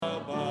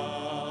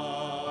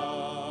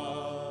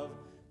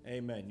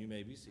Amen. You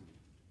may be seated.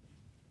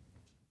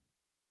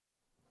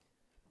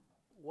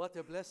 What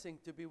a blessing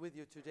to be with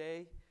you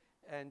today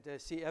and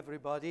see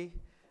everybody.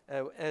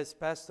 As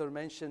Pastor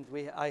mentioned,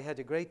 I had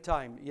a great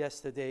time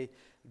yesterday,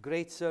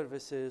 great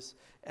services,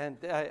 and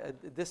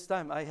this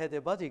time I had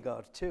a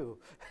bodyguard too,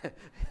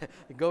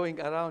 going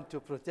around to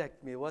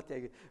protect me.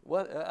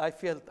 I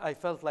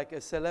felt like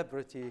a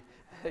celebrity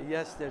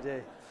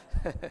yesterday.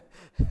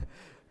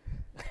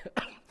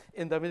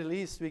 In the Middle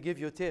East, we give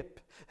you tip.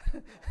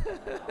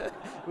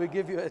 We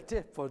give you a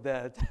tip for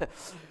that.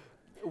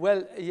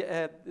 Well,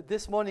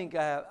 this morning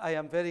I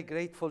am very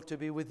grateful to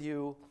be with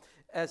you.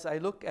 As I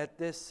look at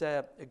this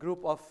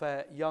group of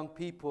young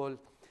people,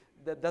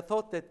 the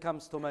thought that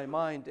comes to my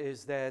mind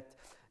is that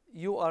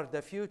you are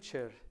the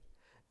future.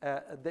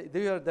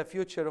 They are the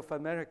future of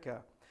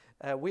America.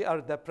 We are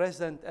the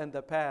present and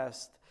the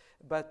past.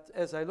 But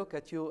as I look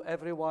at you,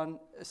 everyone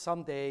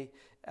someday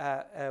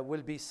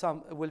will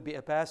be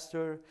a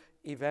pastor,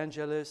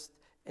 evangelist,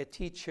 a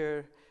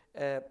teacher,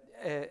 and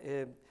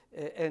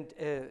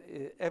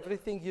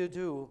everything you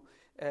do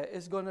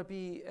is going to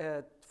be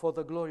for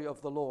the glory of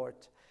the Lord.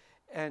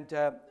 And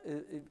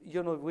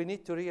we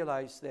need to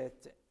realize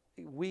that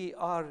we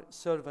are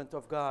servants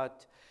of God,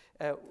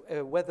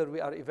 whether we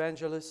are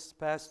evangelists,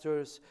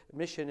 pastors,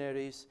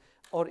 missionaries,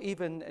 or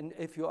even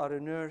if you are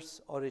a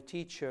nurse or a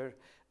teacher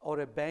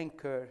or a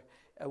banker,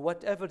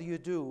 whatever you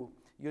do,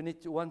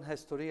 one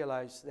has to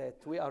realize that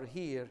we are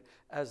here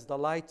as the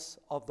lights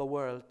of the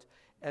world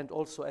and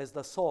also as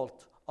the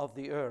salt of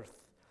the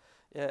earth.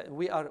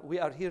 We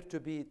are here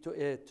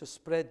to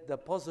spread the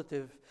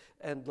positive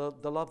and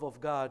the love of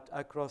God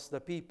across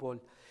the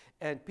people,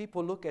 and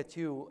people look at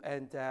you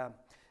and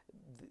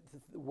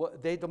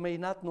they may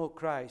not know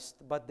Christ,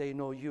 but they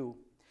know you.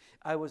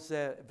 I was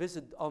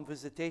on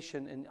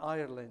visitation in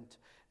Ireland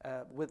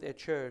with a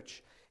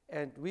church,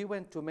 and we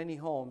went to many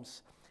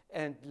homes.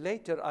 And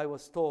later I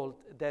was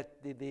told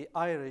that the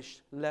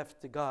Irish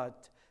left God.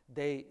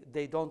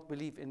 They don't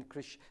believe in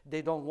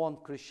they don't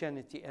want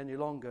Christianity any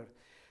longer.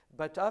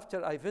 But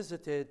after I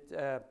visited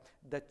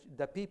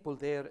the people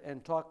there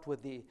and talked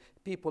with the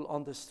people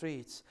on the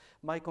streets,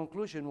 my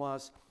conclusion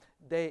was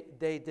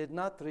they did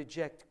not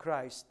reject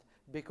Christ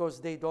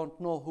because they don't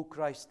know who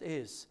Christ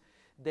is.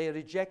 They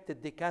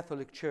rejected the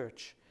Catholic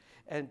Church.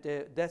 And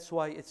that's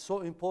why it's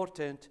so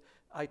important,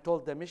 I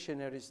told the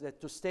missionaries,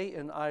 that to stay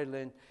in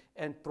Ireland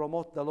and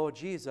promote the Lord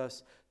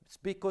Jesus,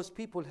 because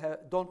people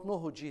don't know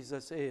who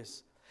Jesus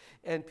is.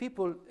 And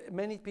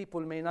many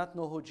people may not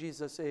know who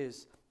Jesus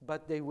is,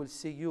 but they will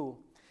see you,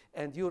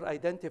 and you're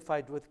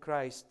identified with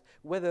Christ,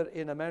 whether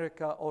in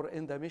America or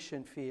in the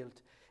mission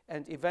field.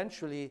 And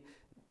eventually,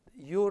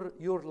 your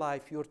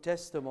life, your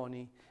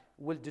testimony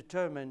will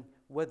determine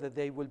whether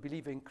they will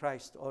believe in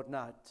Christ or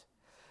not.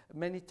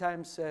 Many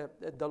times,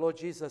 the Lord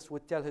Jesus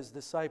would tell his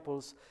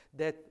disciples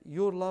that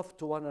your love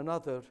to one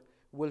another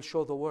will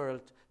show the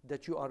world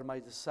that you are my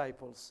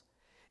disciples.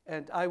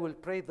 And I will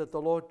pray that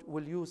the Lord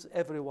will use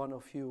every one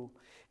of you.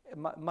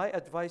 My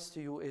advice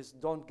to you is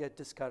don't get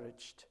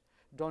discouraged.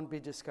 Don't be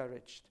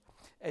discouraged.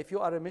 If you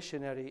are a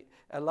missionary,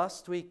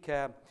 last week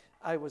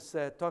I was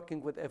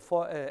talking with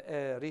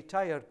a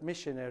retired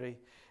missionary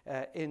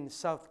in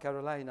South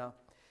Carolina,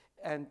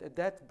 and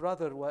that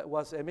brother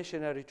was a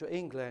missionary to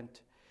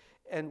England.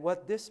 And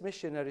what this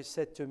missionary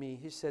said to me,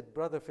 he said,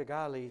 Brother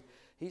Figali,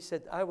 he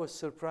said, I was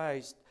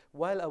surprised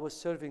while I was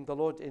serving the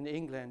Lord in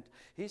England.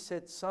 He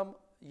said some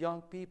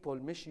young people,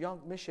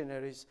 young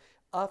missionaries,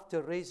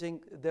 after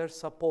raising their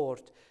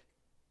support,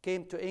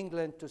 came to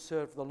England to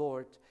serve the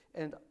Lord.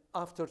 And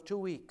after 2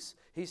 weeks,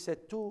 he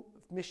said 2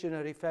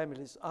 missionary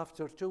families,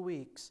 after 2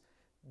 weeks,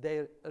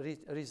 they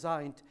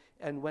resigned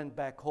and went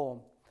back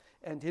home.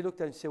 And he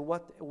looked and said,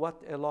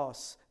 what a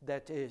loss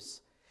that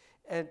is.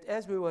 And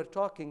as we were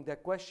talking, the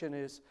question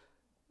is,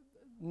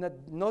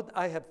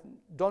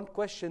 don't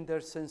question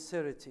their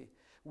sincerity.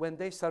 When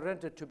they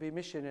surrendered to be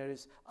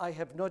missionaries, I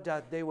have no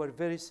doubt they were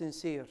very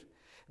sincere.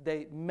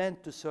 They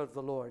meant to serve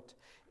the Lord.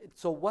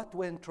 So what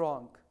went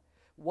wrong?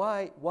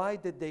 Why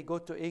did they go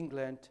to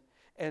England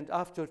and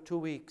after 2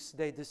 weeks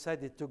they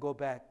decided to go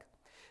back?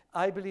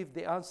 I believe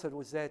the answer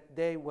was that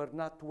they were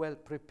not well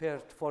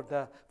prepared for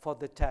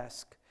the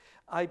task.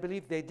 I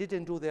believe they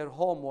didn't do their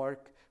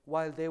homework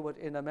while they were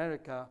in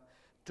America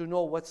to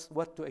know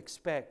what to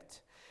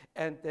expect.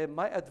 And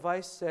my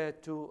advice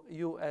to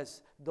you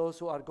as those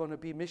who are going to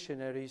be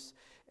missionaries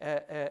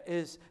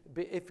is,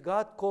 if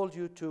God called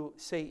you to,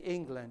 say,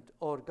 England,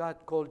 or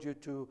God called you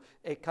to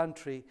a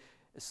country,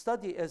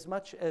 study as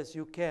much as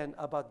you can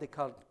about the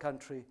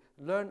country.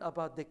 Learn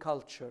about the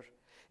culture.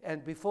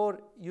 And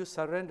before you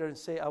surrender and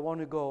say, I want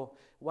to go,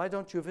 why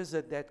don't you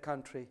visit that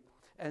country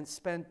and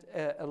spend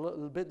a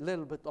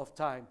little bit of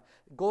time?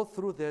 Go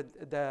through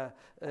the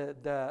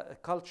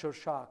cultural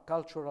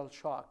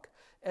shock.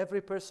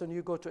 Every person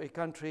you go to a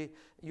country,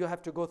 you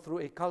have to go through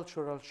a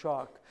cultural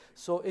shock.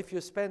 So if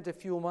you spend a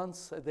few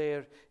months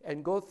there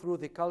and go through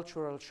the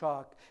cultural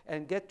shock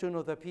and get to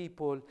know the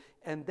people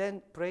and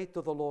then pray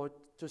to the Lord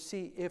to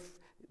see if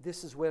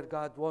this is where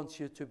God wants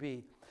you to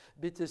be.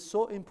 It is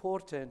so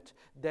important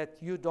that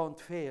you don't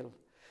fail,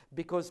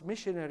 because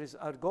missionaries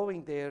are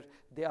going there,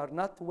 they are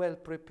not well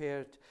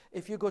prepared.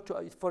 If you go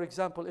to, for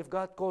example, if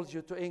God calls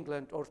you to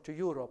England or to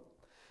Europe,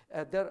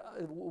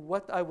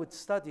 what I would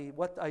study,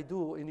 what I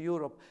do in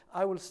Europe,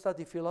 I will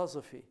study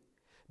philosophy,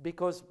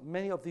 because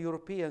many of the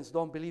Europeans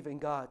don't believe in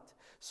God.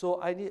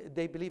 So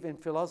they believe in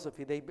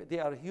philosophy. They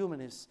are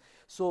humanists.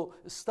 So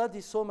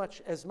study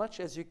as much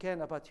as you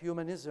can about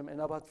humanism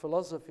and about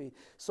philosophy,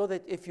 so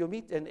that if you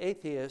meet an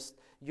atheist,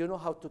 you know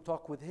how to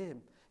talk with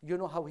him. You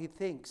know how he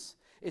thinks.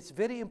 It's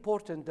very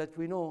important that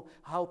we know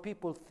how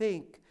people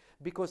think,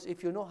 because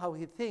if you know how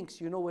he thinks,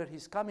 you know where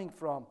he's coming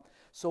from.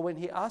 So when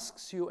he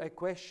asks you a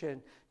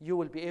question, you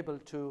will be able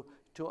to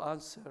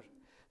answer.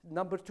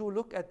 Number two,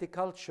 look at the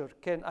culture.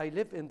 Can I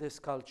live in this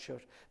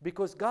culture?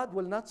 Because God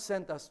will not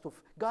send us to,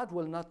 God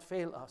will not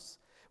fail us.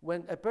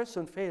 When a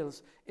person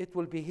fails, it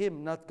will be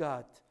him, not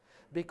God.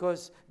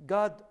 Because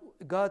God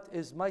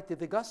is mighty.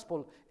 The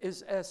gospel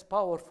is as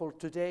powerful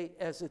today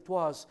as it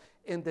was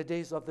in the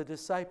days of the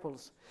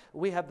disciples.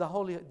 We have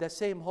the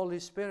same Holy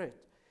Spirit.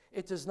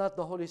 It is not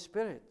the Holy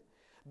Spirit,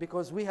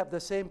 because we have the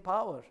same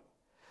power.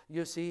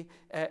 You see,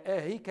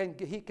 he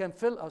can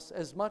fill us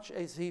as much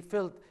as he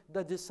filled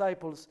the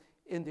disciples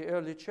in the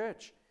early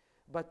church.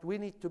 But we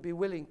need to be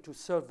willing to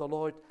serve the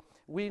Lord.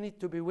 We need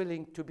to be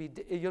willing to be,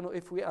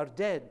 if we are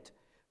dead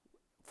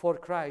for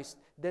Christ,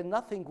 then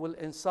nothing will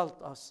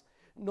insult us.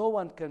 No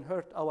one can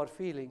hurt our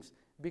feelings,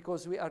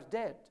 because we are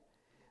dead.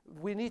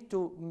 We need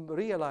to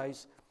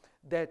realize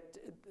that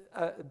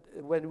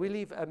when we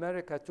leave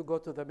America to go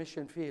to the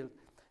mission field,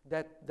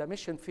 that the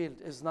mission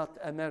field is not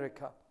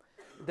America.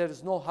 There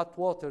is no hot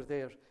water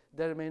there.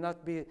 There may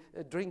not be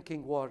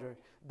drinking water.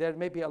 There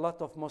may be a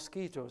lot of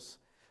mosquitoes.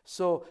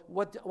 So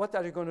what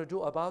are you going to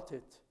do about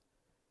it?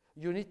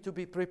 You need to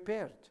be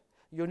prepared.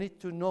 You need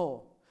to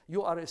know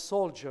you are a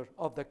soldier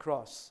of the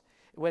cross.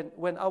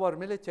 When our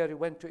military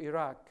went to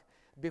Iraq,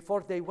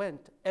 before they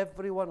went,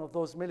 every one of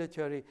those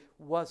military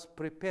was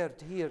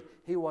prepared here.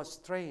 He was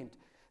trained.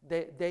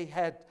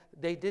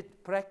 They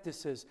did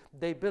practices.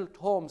 They built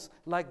homes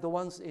like the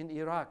ones in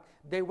Iraq.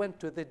 They went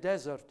to the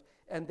desert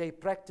and they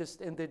practiced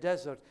in the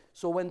desert.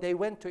 So when they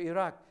went to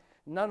Iraq,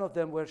 none of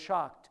them were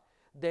shocked.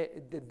 They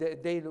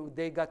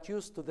got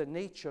used to the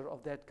nature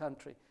of that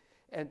country.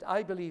 And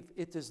I believe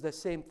it is the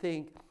same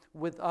thing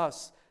with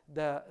us,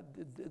 the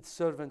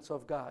servants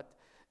of God.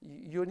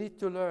 You need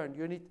to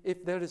learn.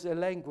 If there is a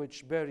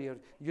language barrier,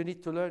 you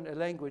need to learn a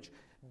language.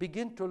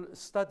 Begin to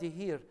study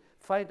here.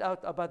 Find out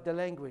about the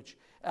language.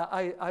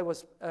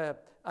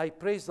 I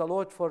praised the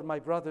Lord for my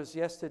brothers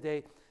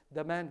yesterday.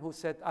 The man who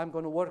said, I'm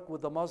going to work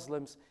with the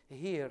Muslims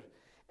here.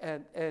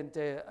 And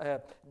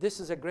this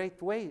is a great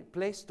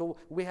place to.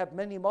 We have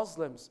many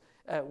Muslims.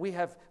 We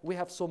have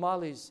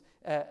Somalis.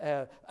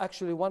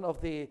 Actually, one of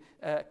the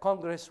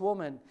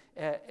congresswomen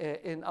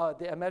in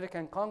the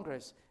American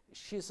Congress,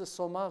 she's a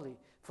Somali,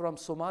 from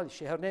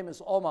Somalia. Her name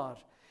is Omar,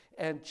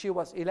 and she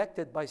was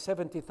elected by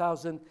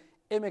 70,000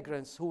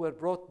 immigrants who were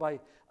brought by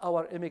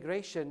our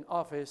immigration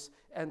office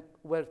and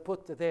were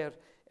put there,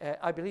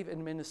 I believe,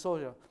 in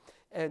Minnesota.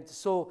 And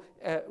so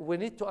we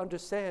need to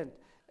understand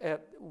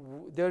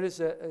there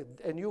is a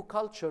new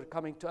culture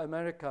coming to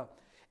America,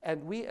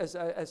 and we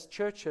as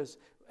churches,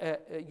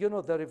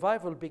 the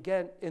revival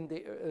began in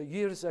the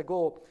years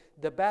ago.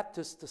 The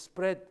Baptists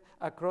spread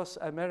across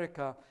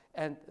America,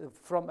 and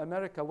from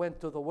America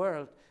went to the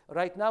world.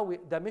 Right now,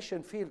 the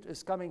mission field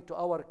is coming to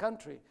our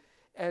country,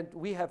 and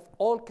we have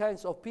all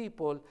kinds of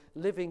people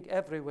living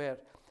everywhere,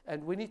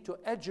 and we need to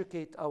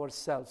educate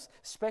ourselves,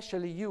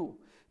 especially you,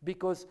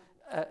 because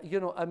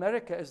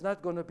America is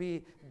not going to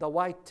be the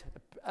white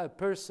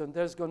person.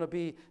 There's going to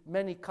be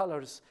many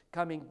colors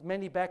coming,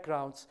 many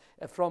backgrounds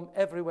from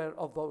everywhere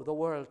of the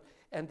world.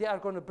 And they are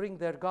going to bring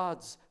their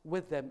gods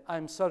with them.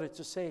 I'm sorry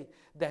to say,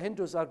 the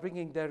Hindus are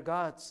bringing their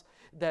gods.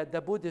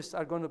 The Buddhists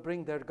are going to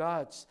bring their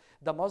gods.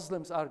 The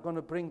Muslims are going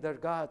to bring their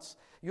gods.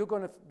 You're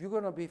going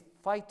to be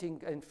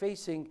fighting and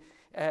facing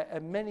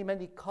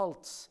many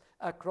cults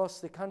across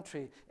the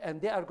country,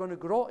 and they are going to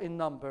grow in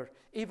number.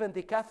 Even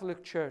the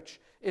Catholic Church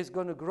is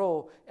going to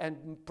grow, and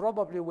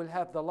probably will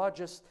have the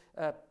largest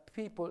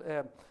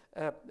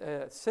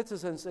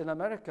citizens in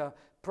America.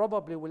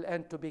 Probably will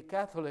end to be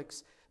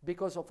Catholics,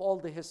 because of all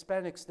the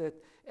Hispanics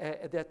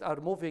that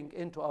are moving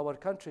into our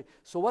country.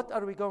 So what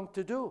are we going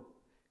to do?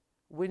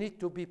 We need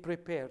to be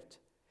prepared.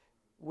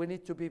 We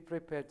need to be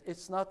prepared.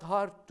 It's not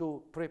hard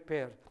to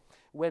prepare.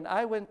 When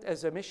I went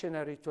as a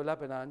missionary to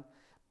Lebanon,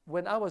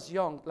 when I was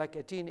young, like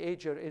a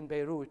teenager in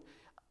Beirut,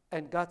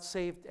 and got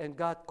saved, and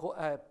God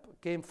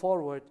came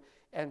forward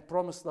and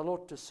promised the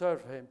Lord to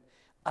serve him,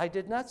 I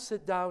did not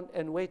sit down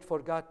and wait for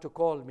God to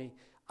call me.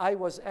 I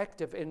was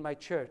active in my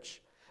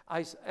church.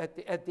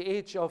 At the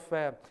age of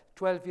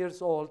 12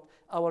 years old,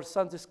 our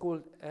Sunday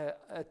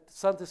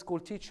school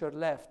teacher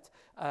left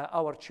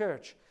our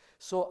church.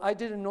 So I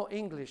didn't know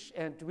English,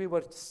 and we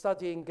were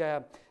studying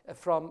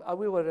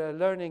we were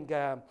learning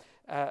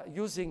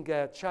using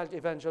child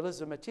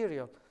evangelism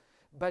material.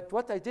 But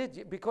what I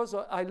did, because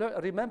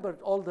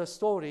remembered all the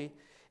story,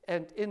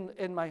 and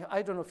in my,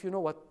 I don't know if you know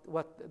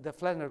what the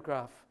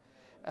flannelgraph,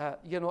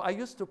 I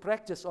used to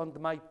practice on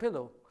my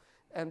pillow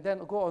and then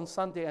go on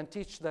Sunday and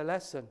teach the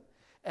lesson.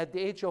 At the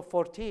age of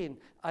 14,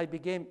 I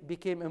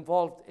became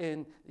involved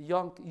in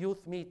young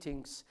youth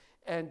meetings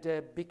and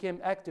became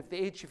active. At the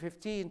age of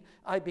 15,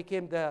 I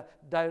became the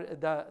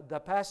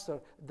pastor,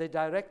 the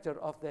director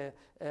of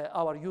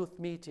our youth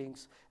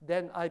meetings.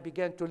 Then I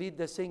began to lead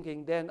the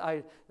singing. Then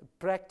I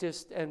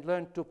practiced and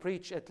learned to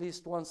preach at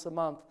least once a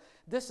month.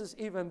 This is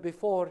even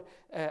before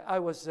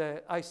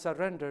I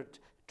surrendered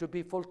to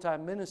be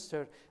full-time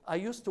minister. I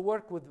used to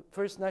work with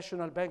First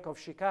National Bank of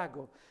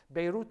Chicago.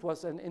 Beirut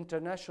was an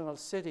international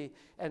city,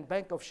 and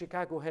Bank of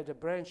Chicago had a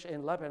branch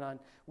in Lebanon.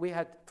 We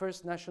had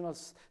First National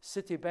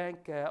City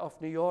Bank of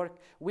New York.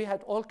 We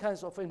had all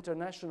kinds of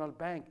international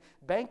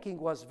banking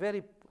was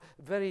very,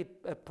 very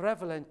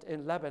prevalent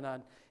in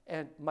Lebanon.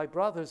 And my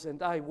brothers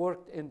and I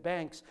worked in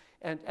banks.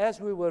 And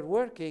as we were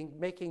working,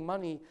 making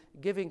money,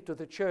 giving to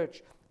the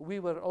church, we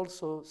were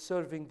also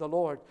serving the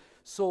Lord.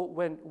 So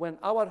when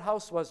our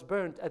house was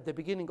burned at the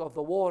beginning of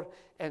the war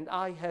and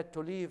I had to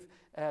leave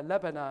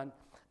Lebanon,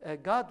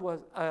 God was,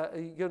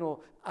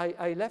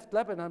 I left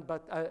Lebanon,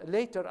 but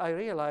later I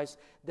realized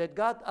that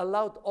God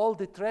allowed all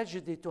the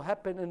tragedy to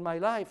happen in my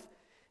life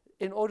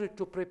in order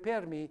to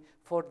prepare me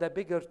for the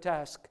bigger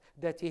task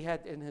that He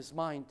had in His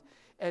mind.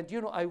 And,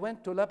 I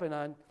went to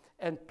Lebanon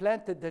and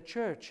planted the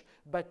church.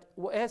 But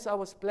as I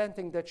was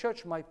planting the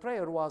church, my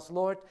prayer was,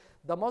 Lord,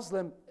 the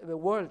Muslim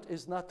world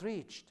is not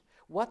reached.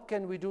 What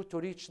can we do to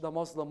reach the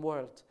Muslim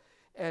world?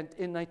 And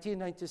in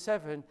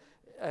 1997,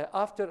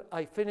 after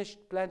I finished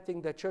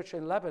planting the church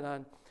in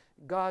Lebanon,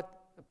 God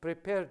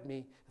prepared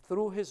me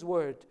through His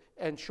word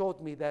and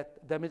showed me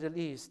that the Middle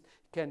East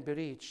can be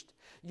reached.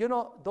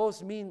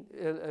 Those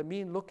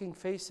mean-looking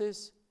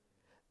faces,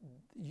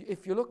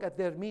 if you look at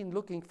their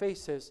mean-looking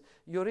faces,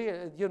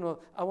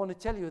 I want to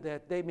tell you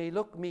that they may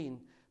look mean,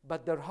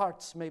 but their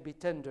hearts may be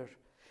tender.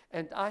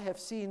 And I have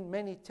seen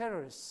many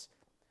terrorists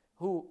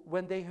who,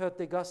 when they heard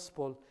the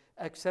gospel,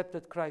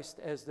 accepted Christ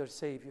as their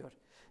Savior.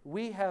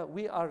 We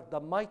are the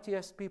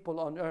mightiest people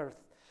on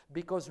earth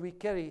because we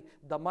carry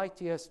the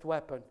mightiest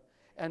weapon.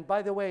 And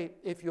by the way,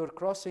 if you're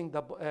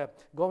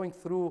going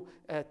through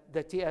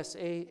the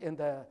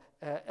TSA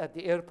at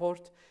the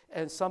airport,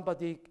 and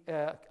somebody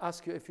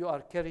asks you if you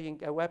are carrying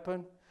a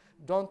weapon,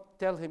 don't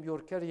tell him you're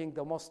carrying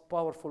the most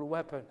powerful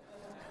weapon.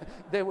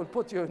 They will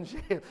put you in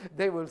jail.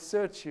 They will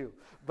search you.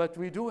 But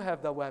we do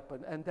have the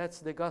weapon, and that's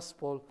the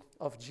gospel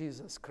of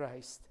Jesus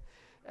Christ.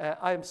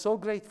 I am so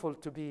grateful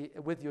to be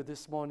with you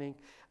this morning.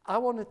 I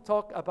want to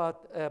talk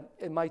about,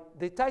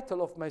 the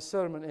title of my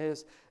sermon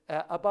is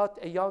about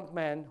a young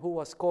man who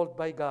was called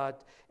by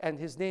God, and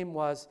his name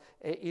was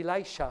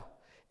Elisha.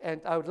 And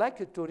I would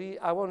like you to read,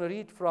 I want to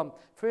read from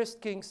 1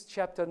 Kings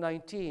chapter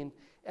 19,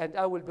 and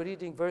I will be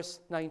reading verse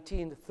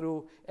 19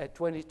 through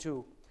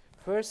 22.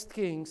 1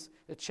 Kings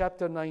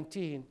chapter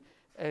 19,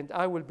 and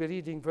I will be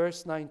reading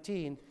verse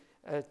 19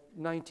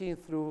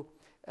 through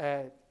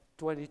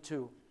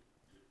 22.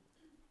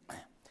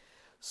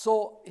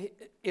 So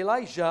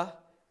Elijah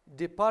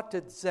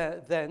departed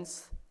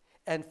thence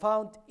and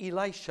found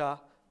Elisha,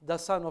 the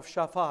son of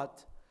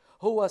Shaphat,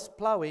 who was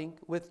plowing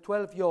with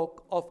 12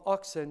 yoke of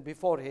oxen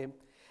before him,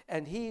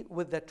 and he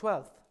with the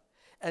 12th.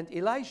 And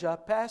Elijah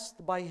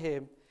passed by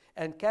him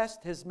and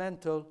cast his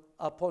mantle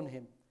upon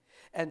him.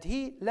 And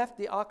he left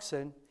the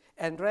oxen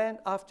and ran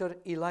after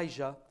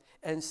Elijah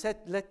and said,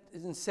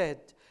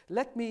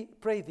 Let me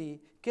pray thee,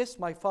 kiss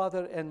my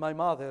father and my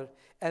mother,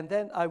 and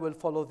then I will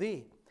follow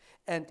thee.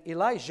 And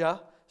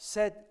Elijah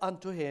said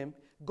unto him,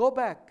 Go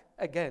back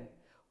again,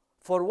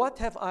 for what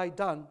have I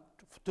done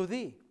to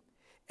thee?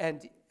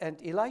 And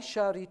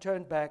Elisha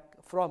returned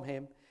back from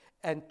him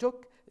and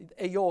took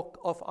a yoke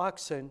of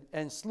oxen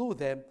and slew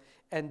them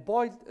and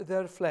boiled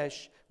their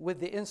flesh with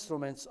the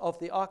instruments of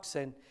the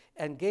oxen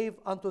and gave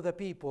unto the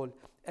people,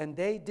 and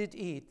they did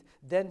eat.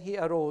 Then he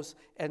arose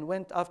and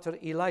went after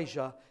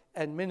Elijah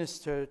and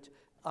ministered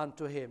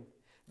unto him.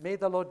 May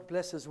the Lord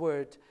bless His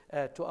word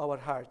to our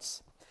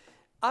hearts.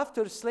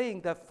 After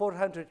slaying the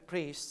 400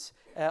 priests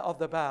of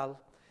the Baal,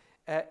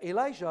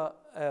 Elijah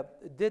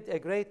did a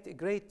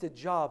great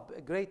job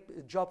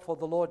for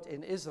the Lord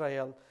in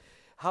Israel.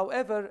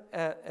 However,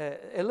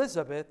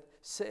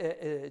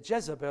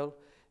 Jezebel,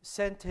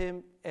 sent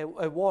him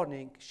a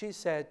warning. She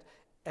said,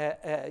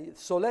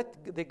 so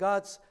let the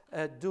gods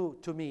do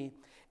to me,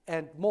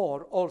 and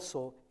more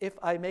also, if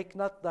I make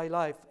not thy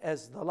life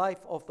as the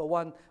life of the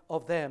one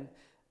of them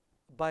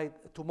by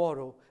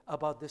tomorrow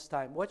about this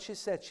time. What she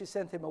said, she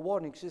sent him a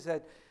warning. She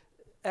said,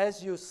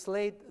 as you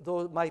slayed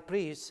my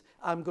priests,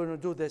 I'm going to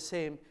do the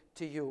same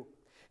to you.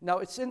 Now,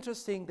 it's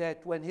interesting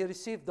that when he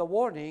received the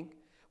warning,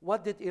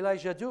 what did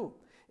Elijah do?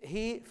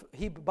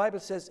 Bible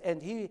says,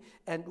 and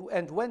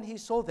when he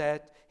saw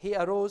that, he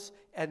arose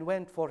and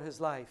went for his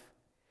life.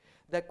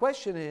 The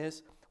question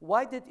is,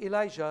 why did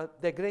Elijah,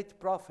 the great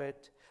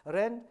prophet,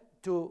 ran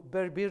to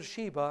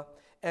Beersheba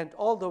and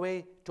all the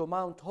way to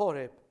Mount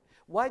Horeb?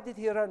 Why did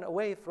he run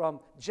away from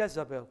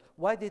Jezebel?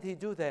 Why did he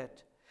do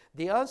that?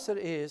 The answer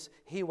is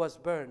he was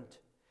burned.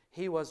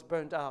 He was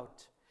burned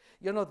out.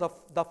 You know,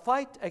 the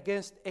fight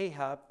against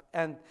Ahab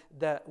and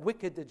the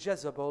wicked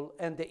Jezebel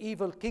and the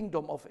evil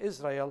kingdom of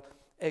Israel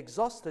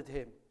exhausted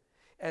him.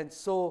 And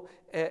so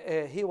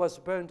he was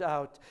burned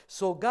out.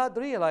 So God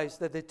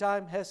realized that the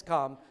time has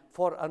come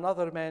for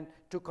another man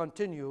to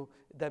continue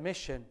the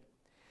mission.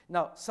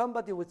 Now,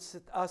 somebody would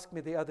ask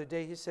me the other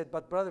day, he said,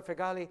 but Brother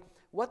Fegali,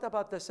 what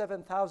about the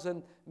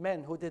 7,000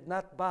 men who did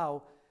not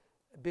bow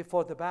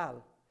before the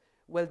Baal?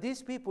 Well,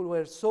 these people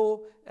were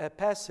so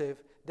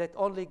passive that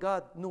only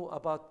God knew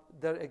about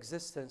their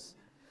existence.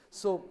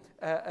 So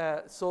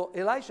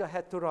Elijah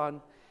had to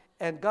run,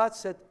 and God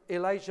said,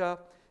 Elijah,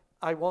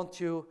 I want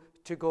you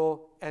to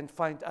go and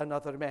find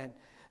another man.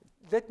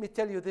 Let me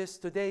tell you this,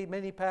 today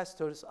many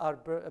pastors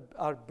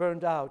are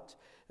burned out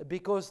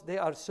because they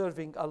are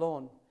serving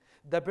alone.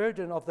 The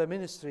burden of the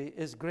ministry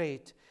is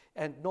great,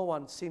 and no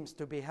one seems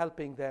to be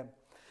helping them.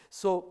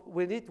 So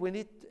we need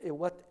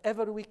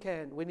whatever we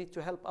can, we need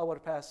to help our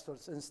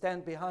pastors and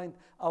stand behind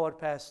our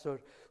pastor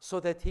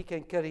so that he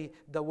can carry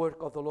the work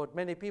of the Lord.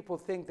 Many people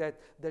think that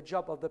the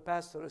job of the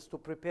pastor is to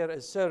prepare a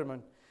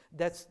sermon.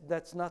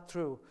 That's not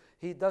true.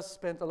 He does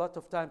spend a lot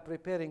of time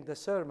preparing the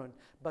sermon,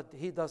 but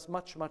he does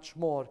much, much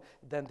more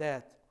than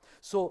that.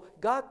 So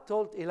God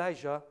told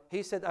Elijah,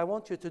 he said, I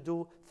want you to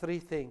do 3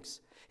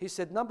 things. He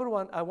said, number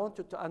 1, I want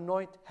you to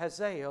anoint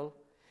Hazael,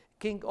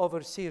 king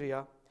over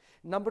Syria.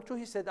 Number 2,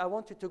 he said, I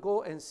want you to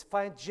go and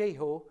find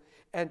Jehu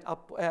and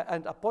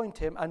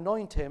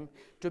anoint him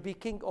to be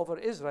king over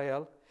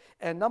Israel.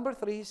 And number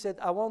 3, he said,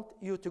 I want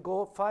you to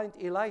go find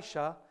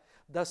Elisha,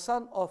 the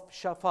son of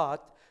Shaphat,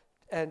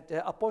 and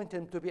appoint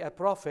him to be a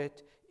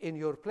prophet in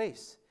your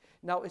place.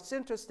 Now, it's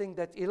interesting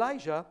that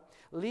Elijah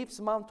leaves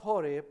Mount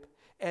Horeb,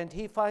 and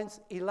he finds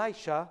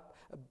Elisha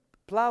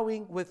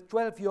plowing with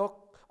 12 yoke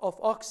of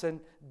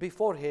oxen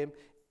before him,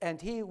 and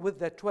he with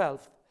the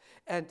 12th.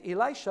 And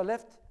Elisha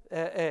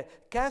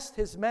cast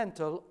his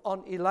mantle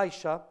on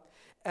Elisha,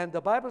 and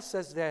the Bible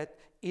says that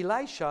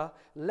Elisha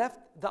left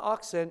the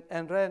oxen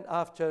and ran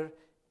after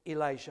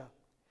Elijah.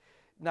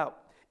 Now,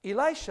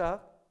 Elisha,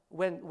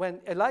 when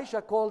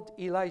Elijah called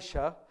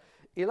Elisha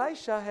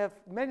had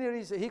many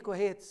reasons.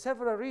 He had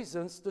several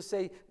reasons to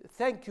say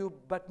thank you,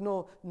 but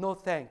no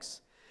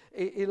thanks.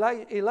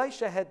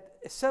 Elisha had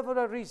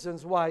several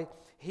reasons why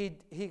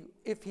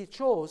if he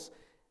chose,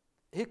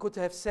 he could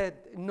have said,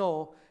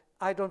 no,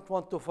 I don't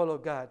want to follow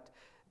God.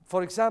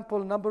 For example,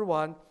 number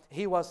 1,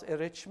 he was a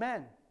rich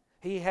man.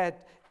 He had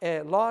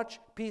a large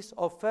piece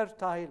of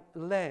fertile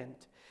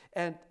land.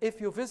 And if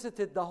you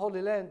visited the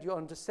Holy Land, you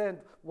understand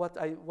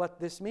what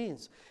this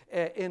means.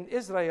 In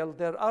Israel,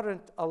 there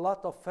aren't a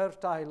lot of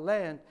fertile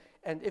land.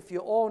 And if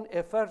you own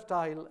a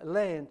fertile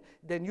land,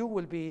 then you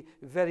will be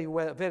very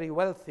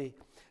wealthy.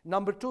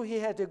 Number 2, he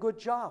had a good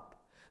job.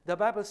 The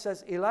Bible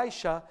says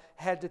Elisha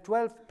had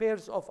 12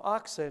 pairs of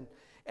oxen.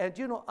 And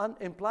you know,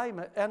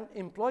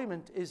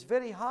 unemployment is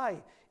very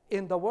high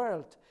in the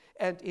world.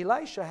 And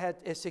Elisha had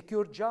a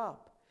secure job.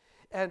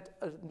 And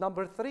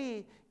number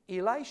 3,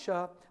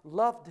 Elisha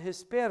loved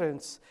his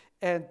parents,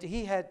 and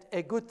he had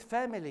a good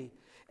family.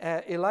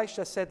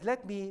 Elisha said,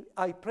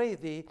 I pray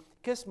thee,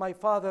 kiss my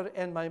father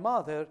and my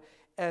mother,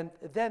 and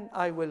then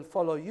I will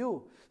follow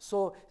you.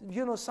 So,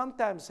 you know,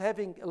 sometimes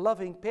having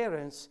loving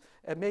parents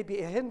may be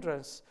a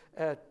hindrance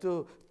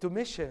to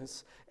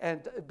missions,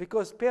 and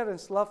because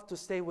parents love to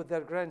stay with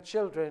their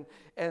grandchildren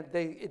and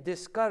they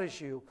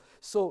discourage you.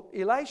 So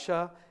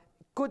Elisha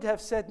could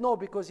have said no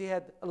because he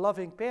had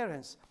loving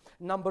parents.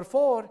 Number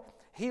 4,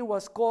 he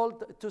was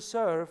called to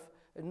serve,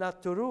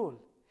 not to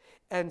rule.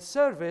 And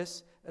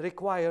service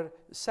requires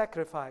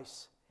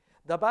sacrifice.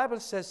 The Bible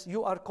says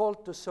you are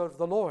called to serve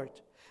the Lord.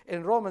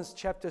 In Romans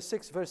chapter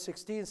 6, verse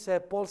 16,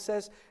 Paul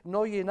says,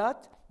 know ye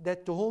not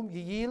that to whom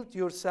ye yield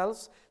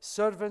yourselves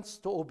servants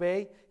to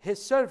obey, his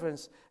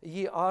servants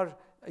ye are,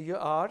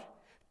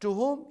 to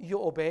whom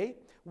you obey,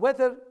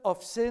 whether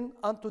of sin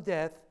unto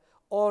death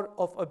or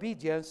of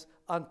obedience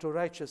unto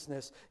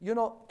righteousness. You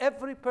know,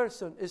 every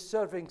person is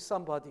serving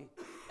somebody.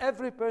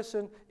 Every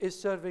person is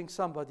serving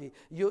somebody.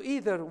 You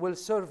either will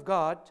serve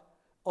God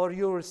or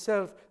you will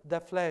serve the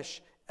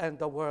flesh and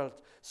the world.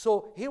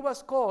 So he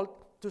was called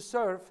to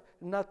serve,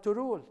 not to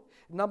rule.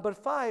 Number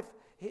 5,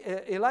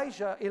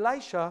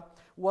 Elisha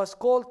was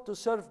called to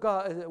serve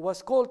God,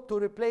 was called to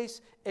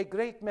replace a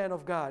great man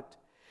of God.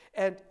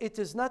 And it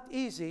is not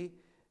easy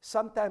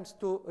sometimes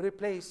to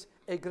replace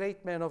a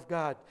great man of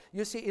God.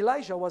 You see,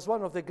 Elijah was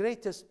one of the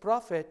greatest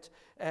prophets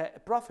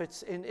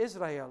in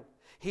Israel.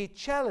 He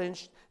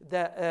challenged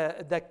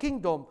the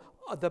kingdom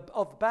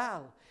of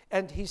Baal,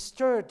 and he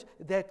stirred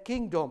that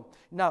kingdom.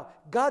 Now,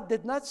 God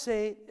did not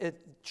say,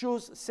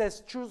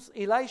 choose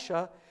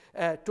Elisha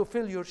to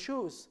fill your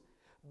shoes.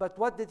 But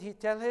what did he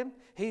tell him?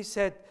 He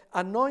said,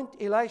 anoint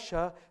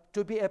Elisha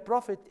to be a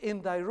prophet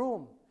in thy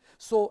room.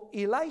 So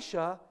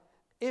Elisha,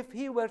 if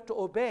he were to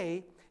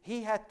obey,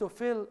 he had to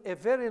fill a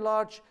very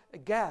large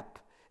gap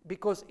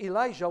because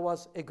Elijah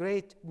was a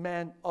great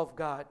man of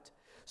God.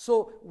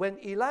 So when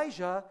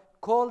Elijah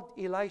called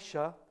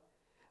Elisha,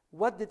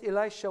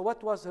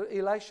 what was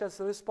Elisha's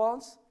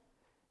response?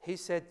 He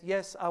said,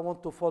 yes, I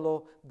want to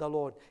follow the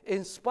Lord.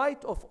 In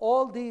spite of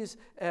all these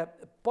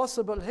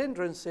possible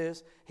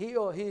hindrances, he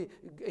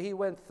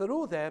went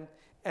through them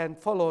and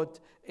followed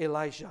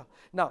Elijah.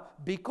 Now,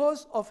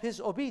 because of his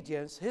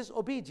obedience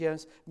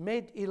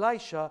made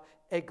Elisha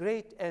a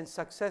great and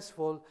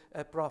successful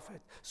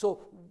prophet.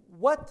 So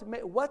what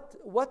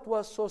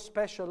was so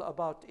special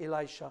about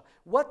Elisha?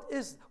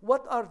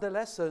 What are the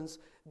lessons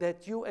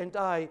that you and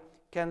I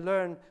can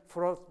learn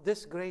from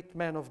this great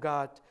man of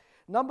God?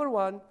 Number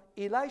one,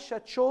 Elisha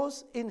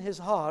chose in his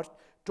heart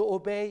to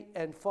obey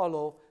and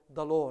follow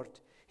the Lord.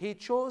 He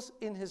chose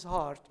in his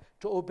heart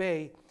to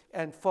obey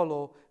and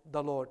follow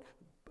the Lord.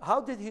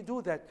 How did he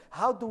do that?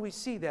 How do we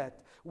see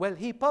that? Well,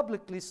 he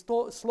publicly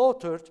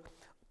slaughtered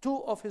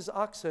 2 of his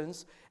oxen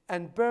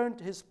and burned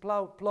his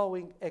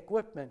plowing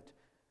equipment.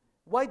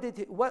 Why did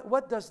he?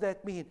 What does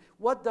that mean?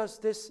 What does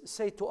this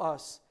say to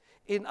us?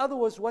 In other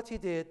words, what he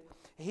did,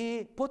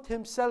 he put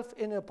himself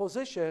in a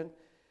position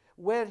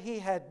where he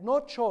had no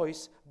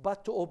choice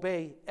but to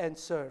obey and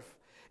serve.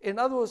 In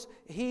other words,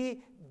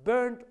 he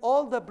burned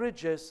all the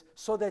bridges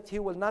so that he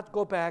will not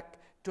go back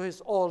to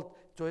his old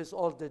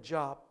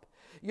job.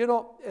 You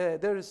know,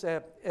 there is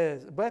a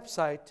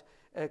website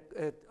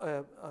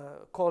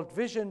called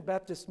Vision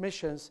Baptist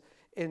Missions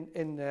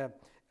in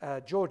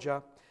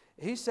Georgia.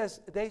 He says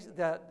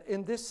that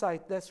in this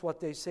site, that's what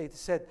they say. They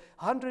said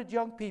 100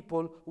 young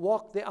people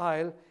walk the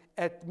aisle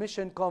at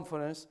mission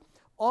conference.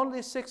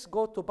 Only 6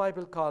 go to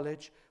Bible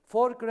college,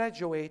 4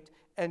 graduate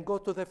and go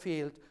to the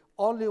field.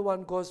 Only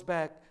 1 goes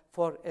back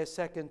for a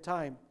second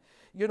time.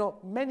 You know,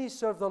 many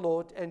serve the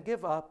Lord and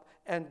give up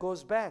and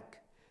goes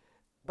back.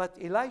 But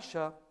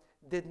Elisha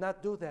did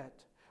not do that.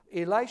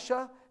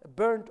 Elisha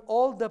burned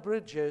all the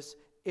bridges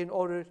in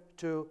order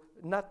to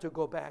not to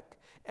go back.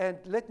 And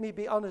let me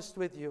be honest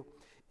with you.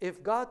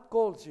 If God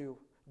calls you,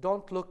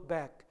 don't look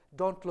back.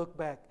 Don't look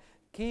back.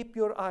 Keep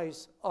your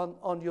eyes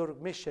on your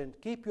mission.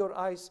 Keep your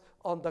eyes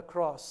on the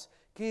cross.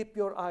 Keep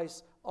your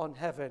eyes on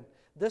heaven.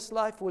 This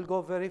life will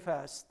go very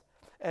fast.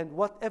 And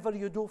whatever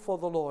you do for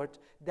the Lord,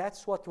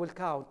 that's what will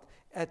count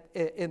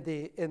in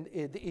the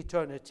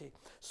eternity.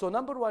 So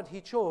number one,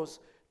 he chose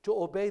to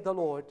obey the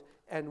Lord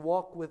and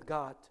walk with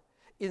God.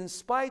 In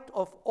spite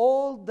of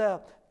all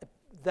the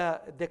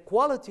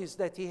qualities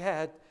that he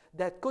had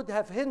that could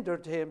have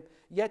hindered him,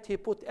 yet he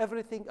put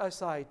everything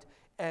aside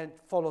and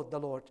followed the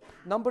Lord.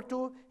 Number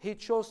two, he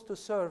chose to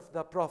serve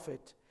the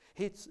prophet.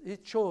 He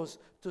chose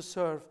to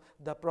serve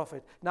the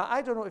prophet. Now,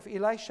 I don't know if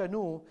Elisha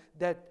knew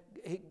that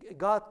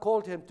God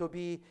called him to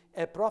be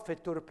a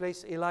prophet to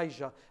replace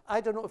Elijah. I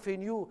don't know if he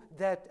knew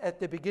that at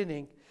the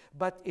beginning,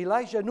 but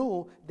Elisha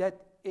knew that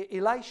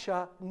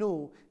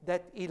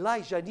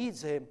Elijah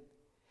needs him.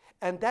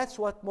 And that's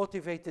what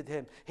motivated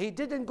him. He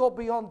didn't go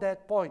beyond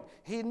that point.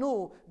 He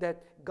knew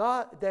that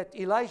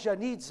Elijah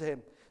needs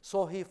him.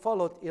 So he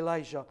followed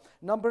Elijah.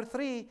 Number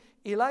three,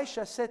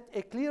 Elisha set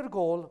a clear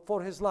goal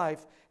for his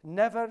life,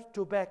 never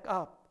to back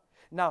up.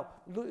 Now,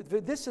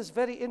 this is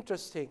very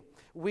interesting.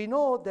 We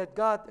know that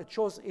God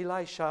chose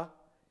Elisha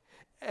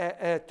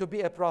to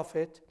be a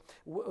prophet.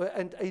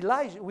 And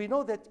we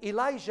know that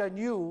Elijah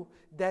knew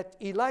that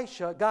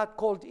God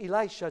called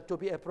Elisha to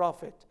be a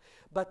prophet.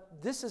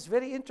 But this is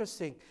very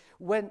interesting.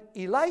 When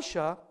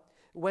Elisha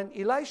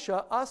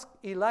asked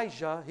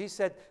Elijah, he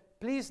said,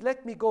 please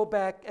let me go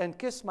back and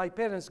kiss my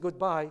parents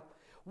goodbye.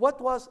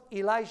 What was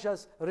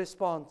Elijah's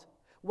response?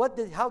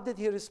 How did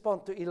he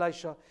respond to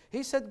Elisha?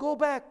 He said, go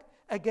back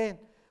again.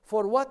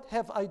 For what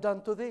have I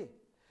done to thee?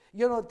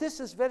 You know, this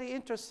is very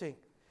interesting.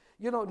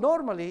 You know,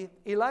 normally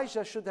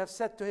Elijah should have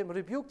said to him,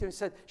 rebuked him,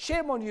 said,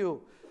 shame on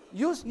you.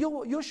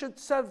 You should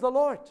serve the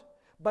Lord.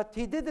 But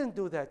he didn't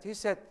do that. He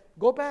said,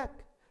 go back.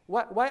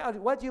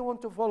 Why do you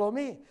want to follow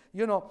me?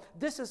 You know,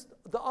 this is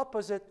the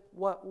opposite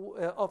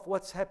of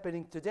what's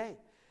happening today.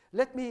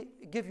 Let me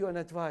give you an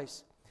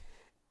advice.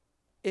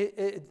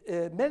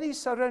 Many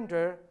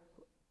surrender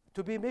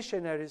to be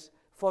missionaries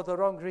for the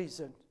wrong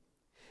reason.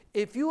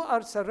 If you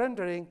are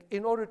surrendering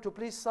in order to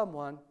please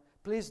someone,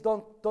 please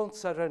don't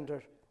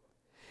surrender.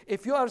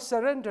 If you are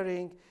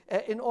surrendering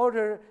in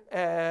order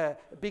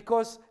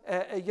because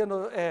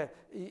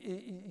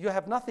you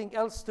have nothing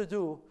else to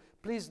do,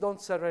 please don't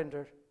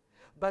surrender.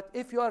 But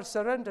if you are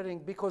surrendering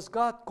because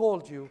God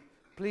called you,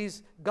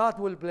 please, God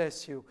will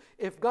bless you.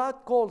 If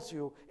God calls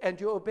you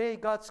and you obey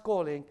God's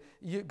calling,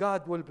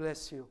 God will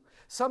bless you.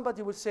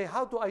 Somebody will say,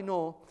 how do I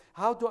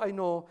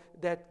know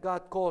that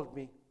God called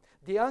me?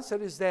 The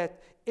answer is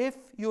that if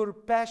your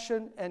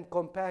passion and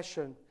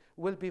compassion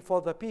will be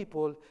for the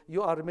people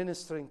you are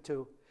ministering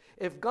to.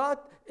 If God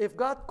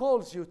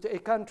calls you to a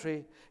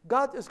country,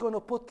 God is going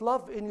to put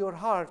love in your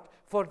heart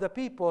for the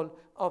people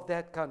of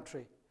that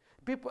country.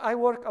 I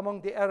work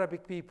among the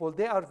Arabic people.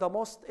 They are the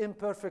most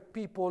imperfect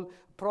people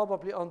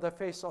probably on the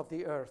face of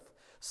the earth.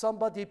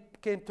 Somebody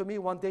came to me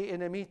one day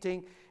in a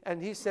meeting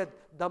and he said,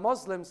 the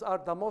Muslims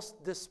are the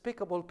most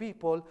despicable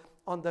people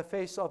on the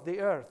face of the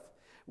earth.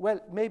 Well,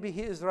 maybe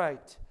he is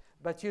right.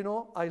 But you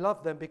know, I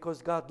love them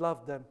because God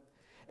loved them.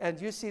 And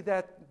you see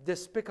that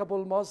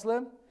despicable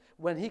Muslim,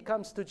 when he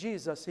comes to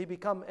Jesus, he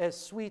becomes as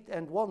sweet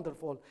and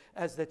wonderful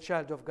as the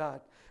child of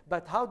God.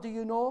 But how do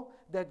you know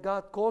that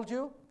God called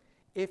you?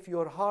 If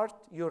your heart,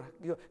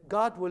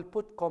 God will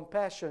put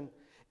compassion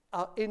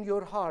in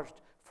your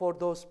heart for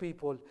those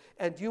people,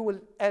 and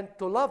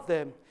to love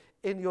them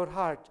in your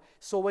heart.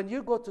 So when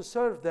you go to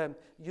serve them,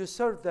 you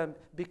serve them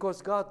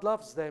because God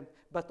loves them,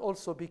 but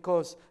also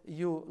because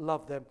you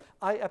love them.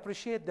 I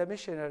appreciate the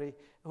missionary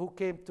who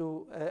came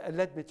to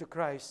led me to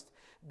Christ.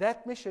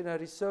 That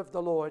missionary served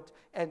the Lord,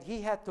 and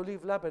he had to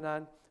leave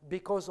Lebanon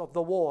because of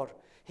the war.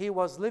 He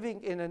was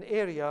living in an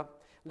area.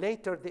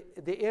 Later,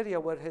 the area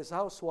where his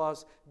house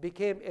was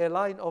became a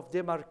line of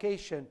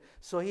demarcation,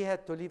 so he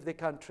had to leave the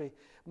country.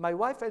 My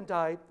wife and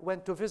I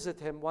went to visit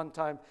him one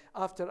time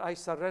after I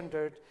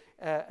surrendered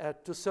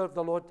to serve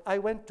the Lord. I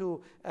went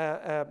to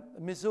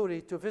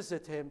Missouri to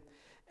visit him,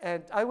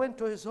 and I went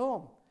to his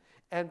home.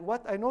 And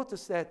what I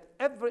noticed that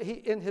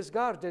in his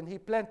garden, he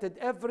planted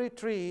every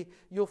tree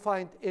you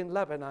find in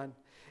Lebanon.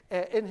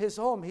 In his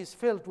home, he's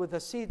filled with the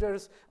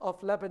cedars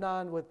of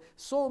Lebanon, with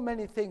so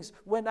many things.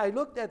 When I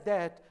looked at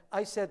that,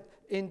 I said,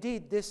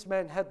 indeed, this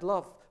man had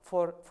love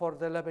for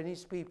the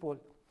Lebanese people.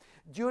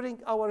 During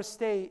our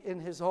stay in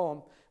his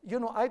home,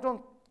 I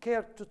don't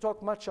care to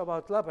talk much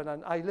about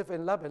Lebanon. I live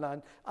in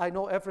Lebanon. I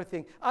know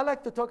everything. I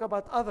like to talk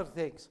about other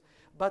things.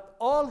 But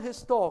all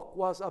his talk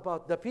was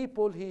about the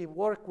people he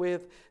worked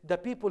with, the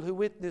people he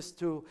witnessed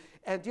to.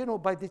 And,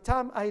 by the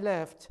time I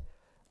left,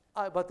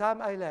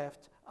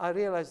 I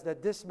realized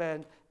that this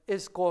man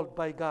is called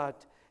by God.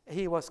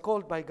 He was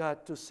called by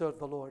God to serve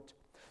the Lord.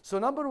 So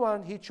number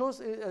one,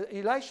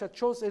 Elisha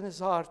chose in his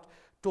heart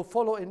to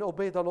follow and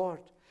obey the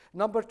Lord.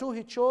 Number two,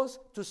 he chose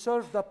to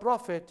serve the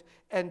prophet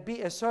and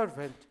be a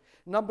servant.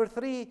 Number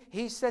three,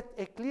 he set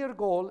a clear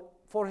goal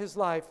for his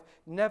life,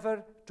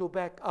 never to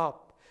back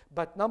up.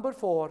 But number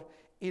four,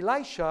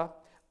 Elisha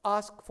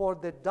asked for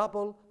the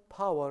double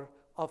power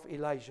of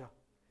Elijah.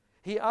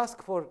 He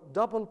asked for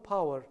double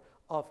power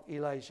of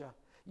Elijah.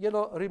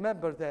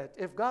 Remember that.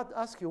 If God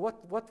asks you,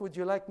 what would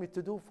you like me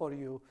to do for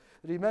you?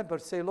 Remember,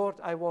 say, Lord,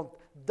 I want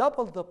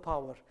double the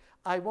power.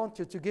 I want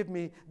you to give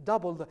me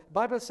double. The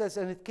Bible says,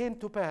 and it came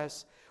to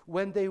pass,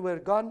 when they were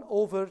gone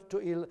over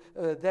to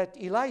that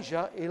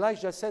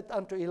Elijah said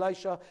unto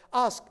Elisha,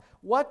 ask,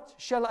 what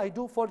shall I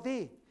do for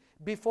thee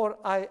before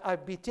I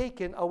be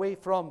taken away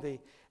from thee?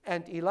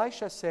 And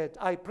Elisha said,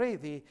 I pray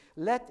thee,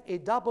 let a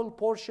double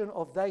portion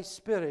of thy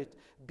spirit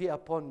be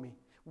upon me.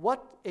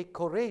 What a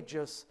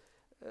courageous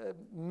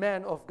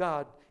man of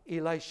God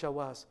Elisha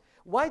was.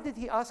 Why did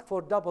he ask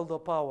for double the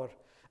power?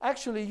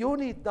 Actually, you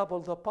need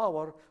double the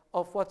power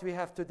of what we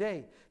have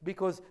today,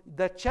 because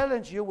the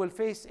challenge you will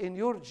face in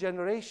your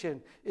generation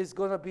is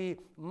going to be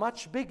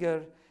much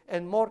bigger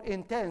and more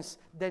intense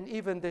than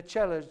even the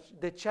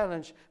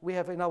challenge we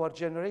have in our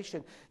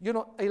generation.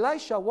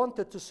 Elisha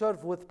wanted to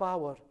serve with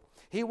power.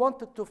 He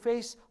wanted to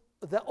face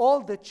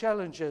all the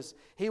challenges.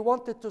 He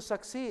wanted to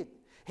succeed.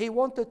 He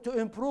wanted to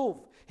improve.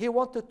 He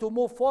wanted to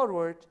move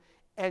forward,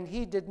 and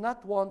he did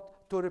not want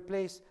to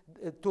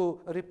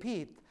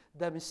repeat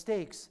the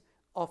mistakes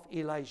of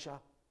Elijah.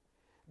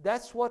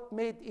 That's what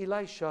made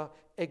Elisha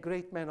a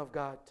great man of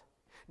God.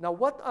 Now,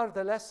 what are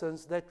the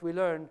lessons that we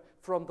learn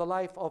from the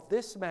life of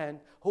this man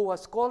who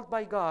was called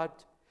by God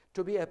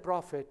to be a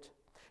prophet?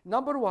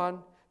 Number one,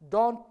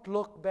 don't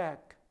look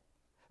back.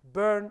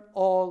 Burn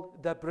all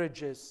the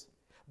bridges.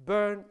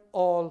 Burn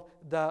all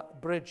the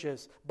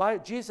bridges.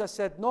 Jesus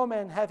said, no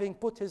man having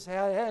put his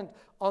hand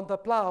on the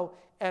plow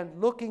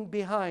and looking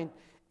behind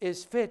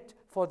is fit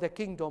for the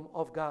kingdom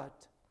of God.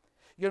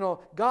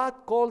 God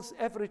calls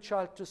every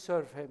child to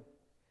serve him.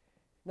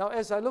 Now,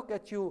 as I look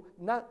at you,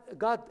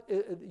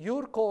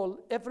 your call,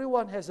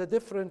 everyone has a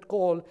different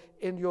call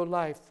in your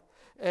life.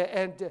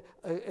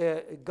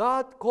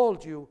 God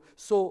called you.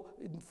 So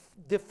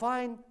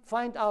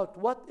find out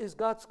what is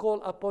God's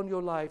call upon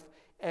your life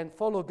and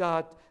follow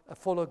God.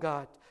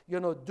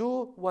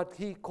 Do what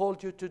he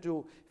called you to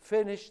do.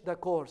 Finish the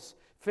course.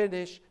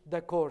 Finish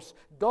the course.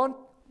 Don't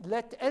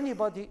let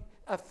anybody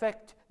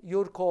affect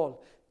your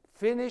call.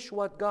 Finish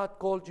what God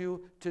called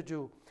you to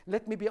do.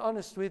 Let me be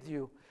honest with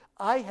you.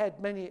 I had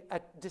many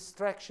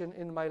distractions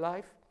in my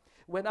life.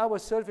 When I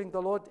was serving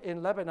the Lord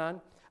in Lebanon,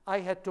 I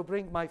had to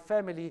bring my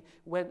family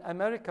when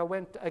America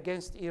went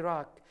against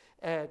Iraq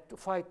to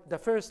fight the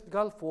first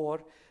Gulf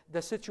War.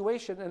 The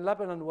situation in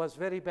Lebanon was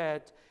very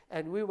bad,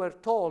 and we were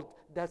told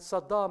that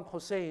Saddam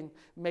Hussein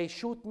may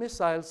shoot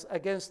missiles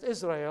against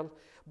Israel,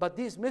 but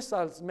these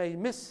missiles may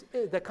miss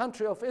the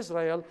country of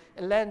Israel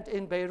and land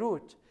in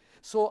Beirut.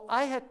 So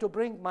I had to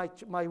bring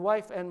my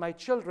wife and my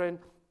children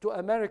to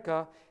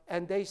America,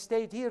 and they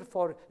stayed here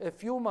for a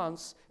few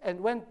months and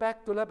went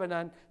back to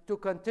Lebanon to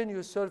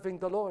continue serving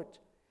the Lord.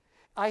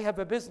 I have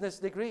a business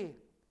degree.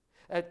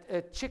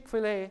 At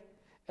Chick-fil-A,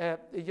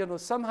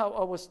 somehow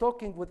I was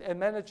talking with a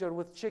manager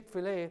with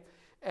Chick-fil-A,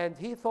 and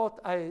he thought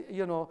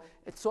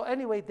so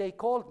anyway, they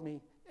called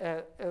me,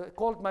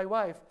 called my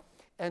wife,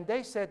 and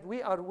they said,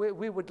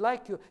 we would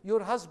like you,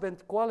 your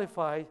husband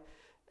qualified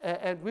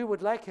and we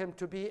would like him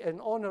to be an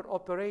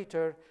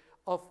owner-operator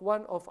of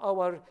one of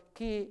our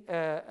key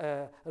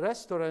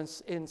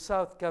restaurants in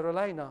South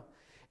Carolina.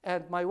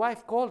 And my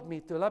wife called me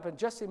to Lebanon.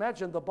 Just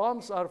imagine, the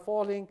bombs are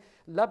falling.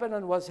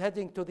 Lebanon was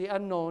heading to the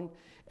unknown,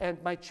 and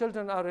my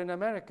children are in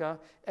America.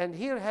 And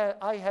here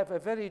I have a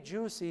very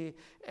juicy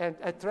and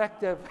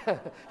attractive,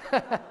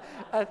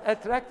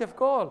 attractive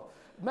call.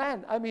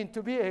 Man, I mean,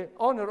 to be an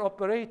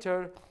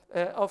owner-operator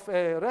of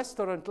a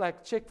restaurant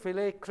like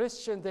Chick-fil-A,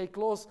 Christian, they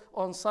close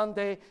on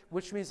Sunday,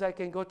 which means I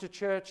can go to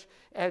church.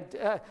 And,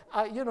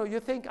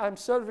 you think I'm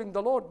serving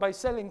the Lord by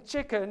selling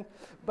chicken,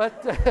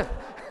 but...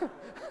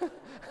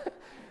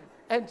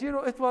 And,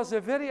 it was a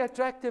very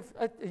attractive,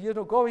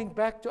 going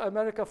back to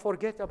America,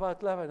 forget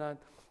about Lebanon.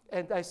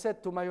 And I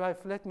said to my wife,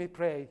 let me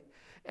pray.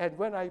 And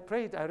when I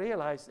prayed, I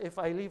realized if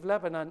I leave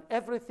Lebanon,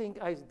 everything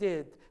I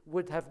did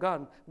would have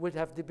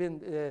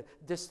been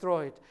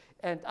destroyed.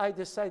 And I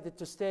decided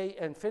to stay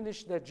and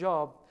finish the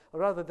job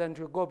rather than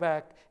to go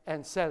back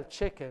and sell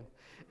chicken.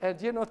 And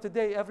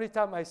today, every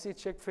time I see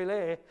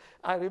Chick-fil-A,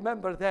 I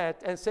remember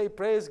that and say,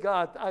 praise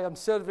God, I am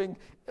serving.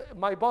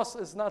 My boss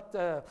is not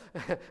a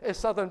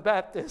Southern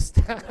Baptist.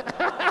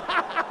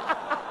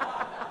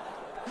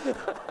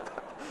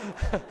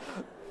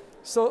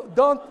 So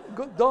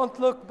don't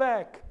look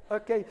back.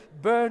 Okay,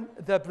 burn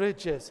the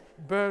bridges.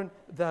 Burn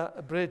the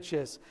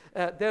bridges.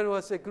 There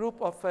was a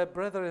group of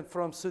brethren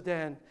from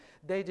Sudan.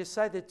 They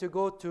decided to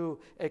go to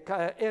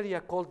an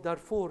area called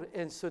Darfur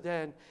in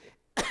Sudan.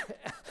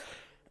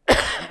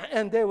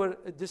 And they were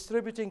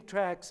distributing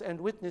tracts and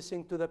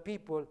witnessing to the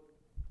people.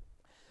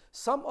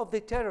 Some of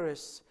the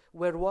terrorists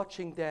were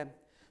watching them.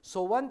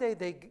 So one day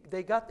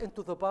they got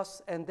into the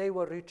bus and they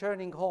were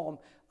returning home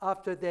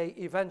after they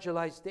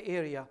evangelized the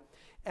area.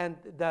 And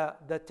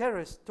the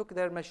terrorists took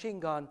their machine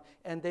gun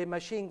and they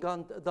machine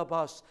gunned the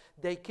bus.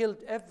 They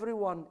killed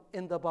everyone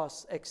in the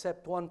bus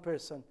except one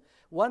person.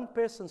 One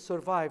person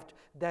survived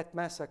that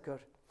massacre.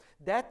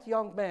 That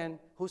young man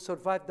who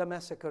survived the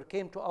massacre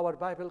came to our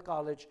Bible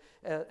college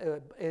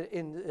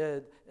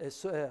in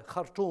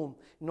Khartoum,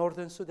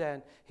 northern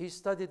Sudan. He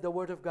studied the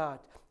Word of God.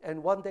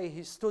 And one day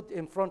he stood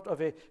in front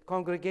of a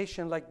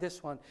congregation like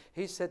this one.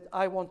 He said,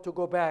 I want to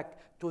go back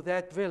to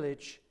that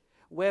village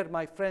where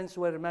my friends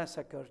were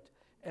massacred,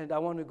 and I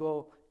want to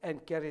go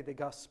and carry the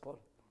gospel.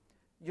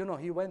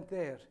 He went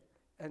there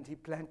and he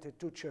planted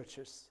 2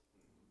 churches.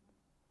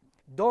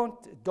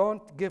 Don't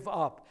give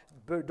up.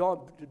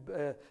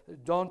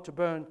 Don't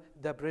burn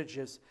the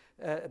bridges.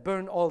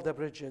 Burn all the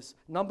bridges.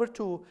 Number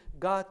 2,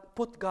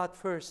 put God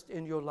first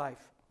in your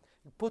life.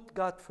 Put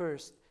God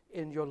first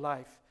in your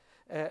life.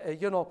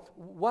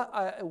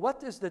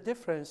 What is the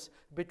difference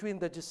between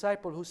the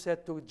disciple who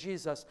said to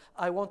Jesus,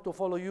 I want to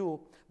follow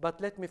you,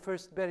 but let me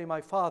first bury my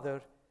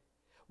father?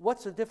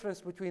 What's the difference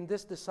between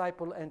this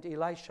disciple and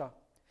Elisha?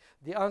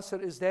 The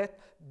answer is that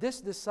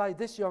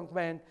this young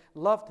man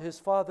loved his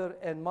father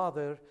and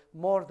mother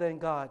more than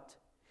God.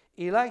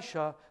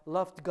 Elisha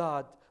loved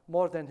God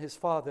more than his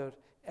father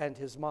and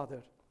his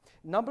mother.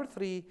 Number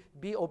 3,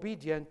 be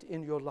obedient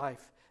in your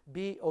life.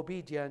 Be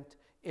obedient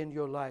in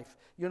your life.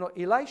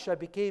 Elisha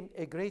became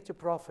a great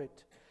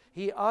prophet.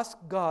 He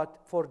asked God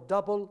for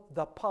double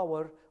the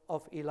power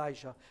of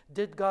Elijah.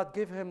 Did God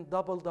give him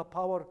double the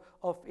power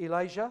of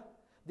Elijah?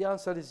 The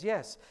answer is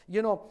yes.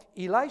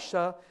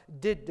 Elisha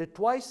did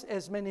twice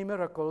as many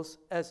miracles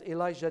as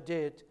Elijah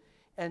did,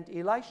 and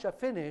Elisha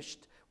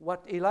finished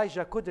what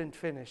Elijah couldn't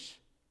finish.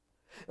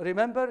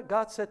 Remember,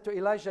 God said to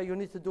Elijah, you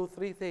need to do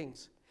 3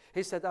 things.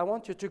 He said, I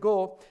want you to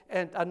go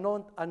and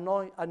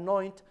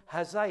anoint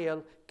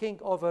Hazael, king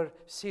over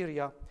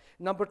Syria.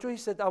 Number 2, he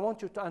said, I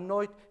want you to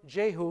anoint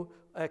Jehu,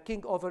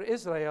 king over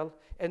Israel.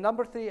 And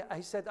number 3,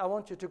 he said, I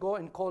want you to go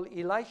and call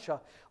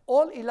Elisha.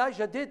 All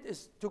Elijah did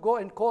is to go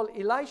and call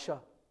Elisha.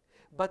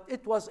 But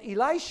it was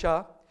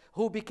Elisha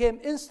who became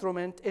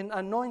instrument in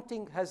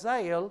anointing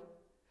Hazael,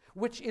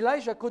 which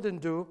Elijah couldn't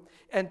do.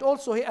 And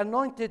also he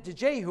anointed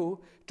Jehu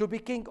to be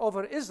king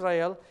over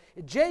Israel.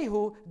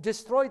 Jehu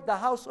destroyed the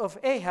house of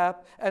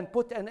Ahab and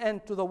put an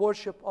end to the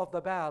worship of the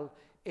Baal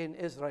in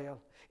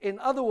Israel. In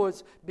other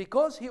words,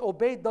 because he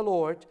obeyed the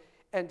Lord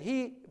and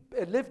he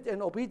lived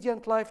an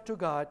obedient life to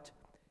God,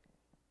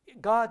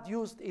 God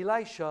used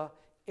Elisha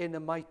in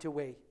a mighty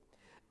way.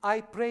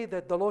 I pray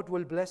that the Lord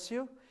will bless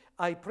you.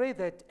 I pray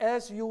that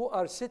as you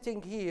are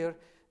sitting here,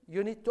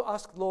 you need to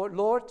ask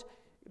Lord,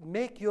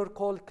 make your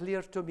call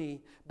clear to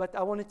me. But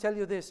I want to tell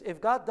you this,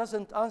 if God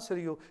doesn't answer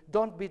you,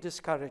 don't be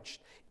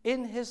discouraged.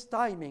 In His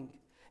timing,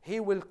 He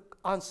will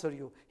answer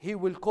you. He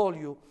will call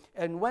you.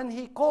 And when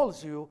He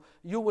calls you,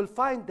 you will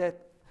find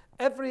that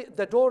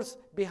the doors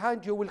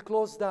behind you will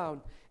close down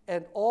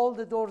and all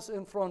the doors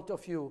in front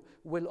of you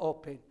will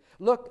open.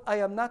 Look, I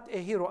am not a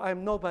hero. I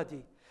am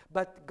nobody.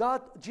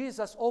 But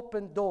Jesus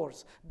opened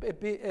doors.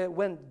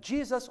 When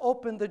Jesus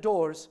opened the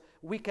doors,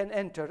 we can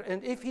enter.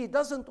 And if He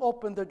doesn't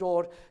open the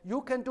door, you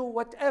can do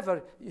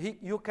whatever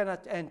you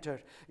cannot enter.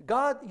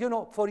 God,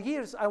 for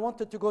years I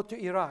wanted to go to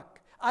Iraq.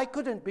 I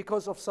couldn't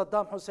because of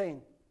Saddam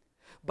Hussein.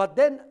 But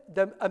then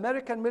the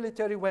American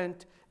military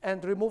went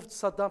and removed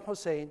Saddam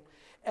Hussein.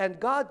 And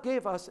God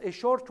gave us a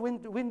short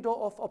window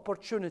of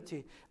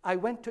opportunity. I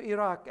went to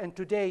Iraq, and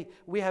today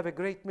we have a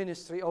great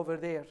ministry over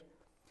there.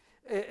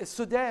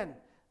 Sudan,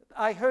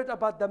 I heard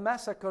about the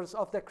massacres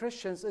of the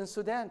Christians in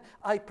Sudan.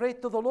 I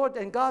prayed to the Lord,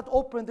 and God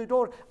opened the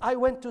door. I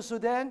went to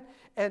Sudan,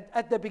 and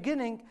at the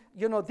beginning,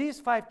 these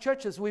 5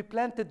 churches, we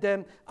planted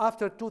them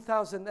after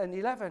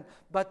 2011.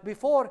 But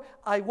before,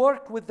 I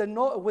worked with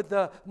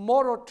the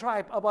Moro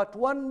tribe, about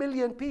 1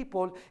 million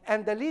people,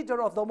 and the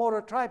leader of the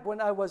Moro tribe,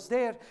 when I was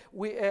there,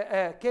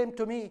 came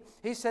to me.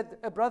 He said,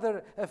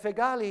 Brother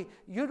Fegali,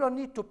 you don't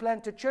need to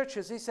plant the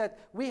churches. He said,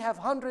 we have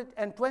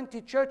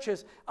 120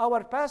 churches.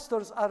 Our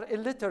pastors are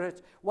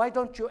illiterate. Why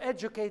don't you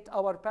educate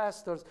our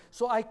pastors?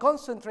 So I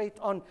concentrate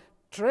on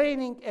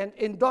training and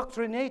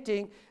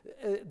indoctrinating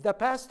the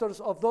pastors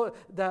of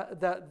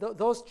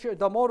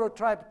the Moro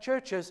tribe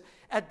churches.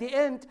 At the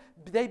end,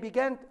 they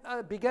began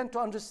to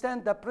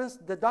understand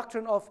the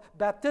doctrine of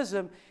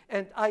baptism,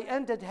 and I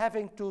ended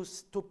having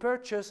to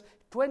purchase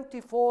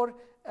 24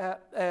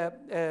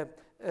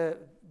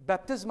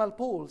 baptismal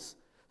pools,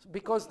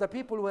 because the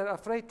people were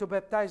afraid to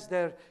baptize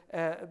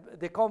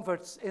the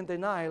converts in the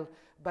Nile,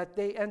 but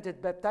they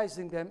ended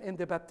baptizing them in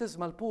the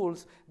baptismal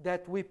pools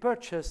that we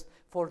purchased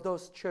for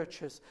those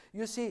churches.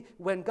 You see,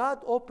 when God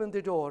opened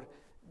the door,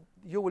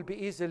 you will be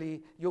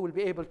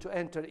able to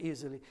enter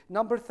easily.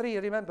 Number 3,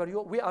 remember,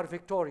 we are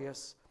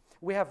victorious.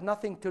 We have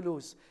nothing to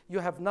lose. You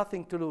have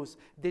nothing to lose.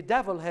 The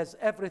devil has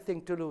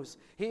everything to lose.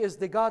 He is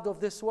the God of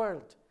this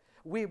world.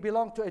 We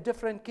belong to a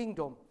different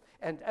kingdom.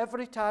 And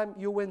every time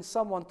you win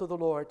someone to the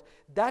Lord,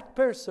 that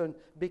person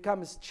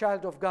becomes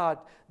child of God.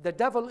 The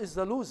devil is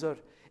the loser,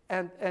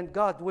 and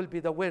God will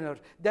be the winner.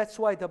 That's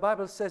why the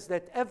Bible says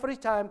that every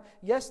time,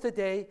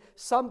 yesterday,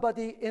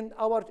 somebody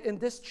in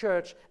this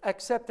church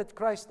accepted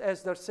Christ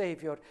as their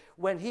Savior.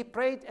 When he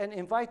prayed and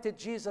invited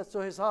Jesus to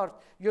his heart,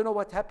 you know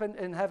what happened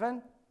in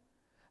heaven?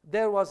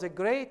 There was a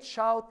great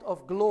shout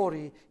of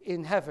glory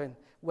in heaven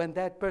when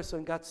that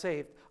person got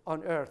saved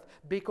on earth,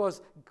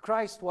 because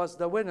Christ was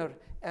the winner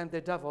and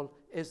the devil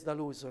is the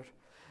loser.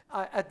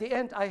 At the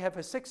end, I have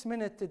a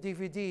 6-minute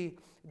DVD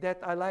that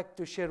I like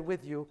to share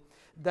with you.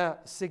 The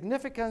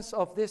significance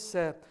of this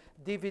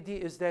DVD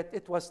is that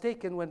it was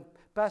taken when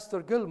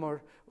Pastor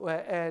Gilmore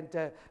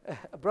and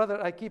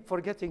brother, I keep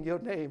forgetting your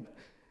name,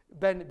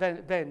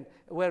 Ben,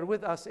 were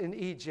with us in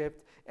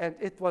Egypt, and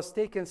it was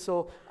taken.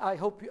 So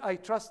I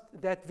trust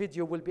that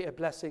video will be a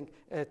blessing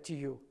to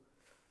you.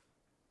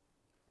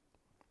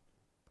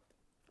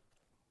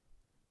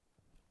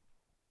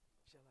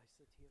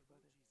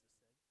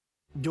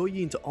 Go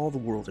ye into all the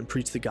world and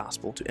preach the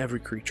gospel to every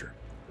creature.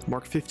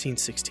 Mark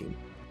 15:16.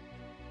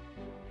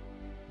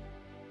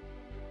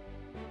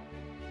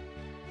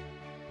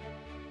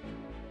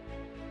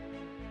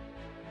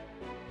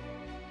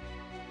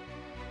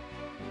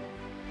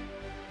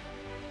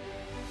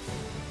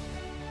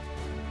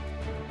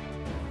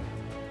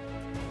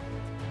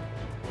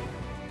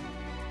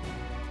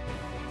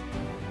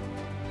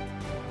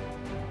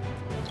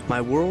 My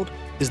world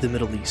is the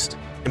Middle East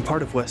and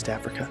part of West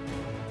Africa.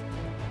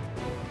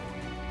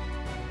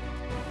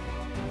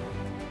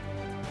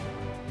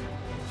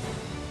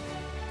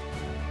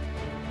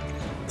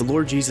 The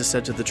Lord Jesus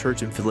said to the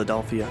church in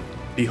Philadelphia,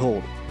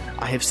 "Behold,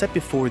 I have set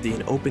before thee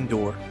an open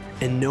door,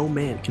 and no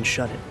man can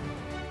shut it."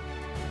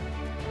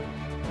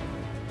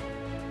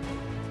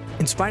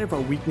 In spite of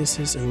our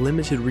weaknesses and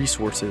limited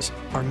resources,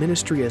 our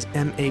ministry as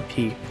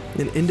MAP,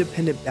 an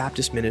independent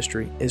Baptist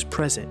ministry, is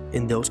present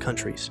in those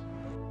countries.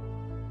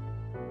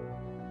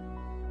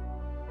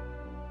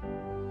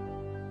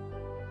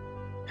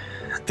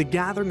 The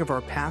gathering of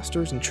our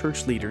pastors and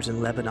church leaders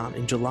in Lebanon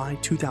in July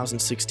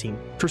 2016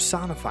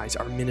 personifies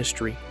our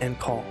ministry and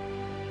call.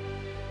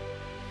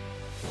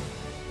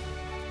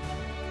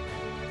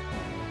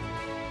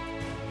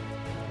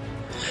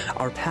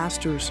 Our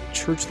pastors,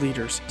 church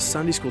leaders,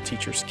 Sunday school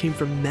teachers came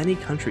from many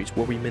countries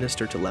where we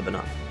ministered to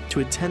Lebanon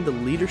to attend the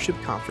leadership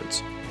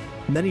conference.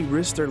 Many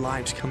risked their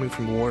lives coming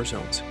from war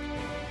zones.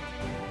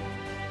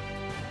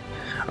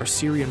 Our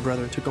Syrian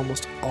brethren took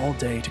almost all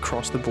day to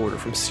cross the border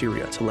from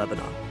Syria to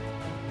Lebanon.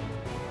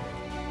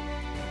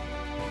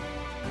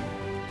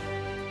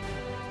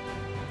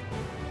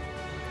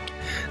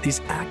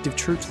 These active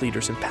church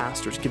leaders and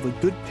pastors give a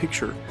good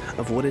picture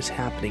of what is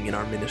happening in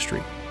our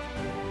ministry.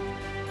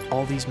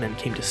 All these men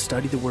came to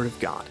study the Word of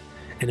God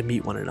and to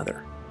meet one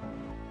another.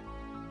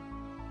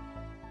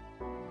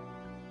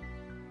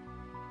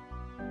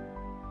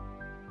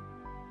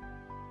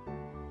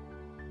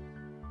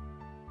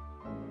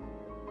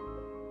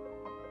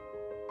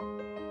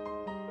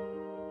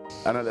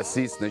 أنا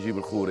القسيس نجيب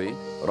الخوري،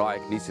 راعي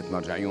كنيسة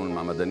مرجعيون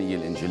المعمدانية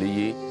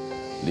الإنجيلية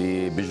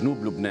اللي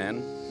بجنوب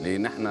لبنان، اللي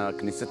نحن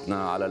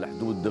كنيستنا على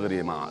الحدود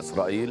دغري مع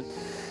إسرائيل.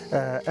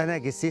 أنا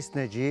قسيس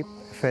نجيب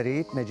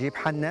فريد نجيب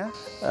حنا.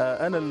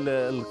 أنا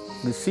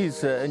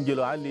القسيس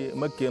أنجلو علي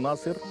مكي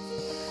ناصر.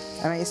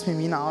 أنا اسمي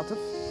مينا عاطف.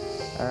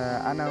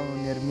 أنا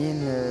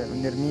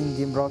ونرمين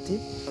دي مراتي.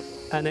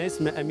 أنا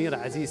اسمي أمير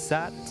عزيز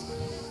سعد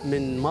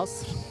من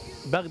مصر،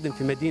 بخدم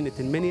في مدينة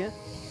المنيا.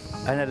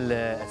 أنا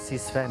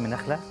القسيس فهمي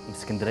نخلة من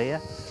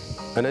اسكندرية.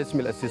 أنا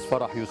اسمي الأسيس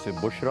فرح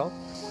يوسف بشرى.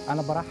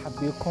 أنا برحب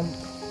بكم.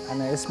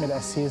 أنا اسمي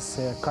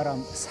الأسيس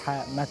كرم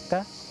إسحاق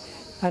متى.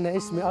 أنا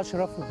اسمي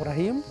أشرف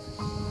إبراهيم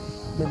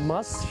من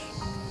مصر.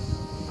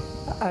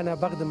 أنا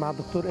بخدم مع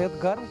الدكتور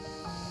إدجار،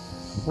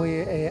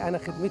 وأنا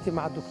خدمتي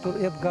مع الدكتور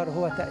إدجار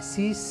هو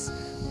تأسيس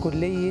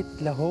كلية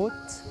لاهوت.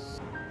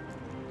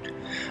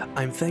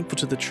 I'm thankful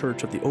to the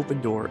Church of the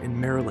Open Door in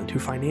Maryland who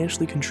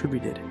financially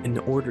contributed in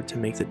order to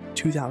make the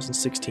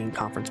 2016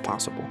 conference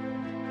possible.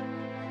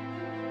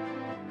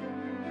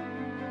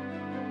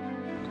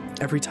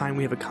 Every time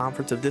we have a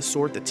conference of this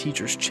sort, the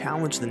teachers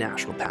challenge the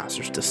national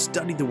pastors to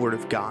study the Word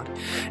of God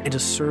and to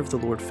serve the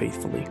Lord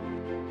faithfully.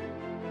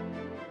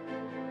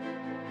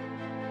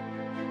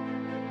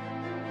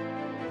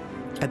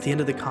 At the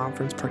end of the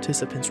conference,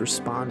 participants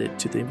responded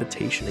to the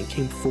invitation and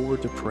came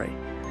forward to pray.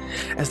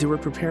 As they were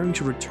preparing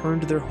to return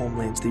to their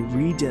homelands, they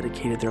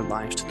rededicated their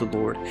lives to the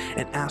Lord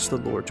and asked the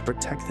Lord to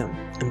protect them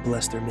and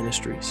bless their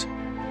ministries.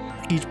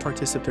 Each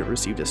participant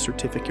received a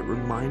certificate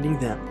reminding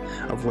them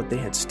of what they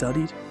had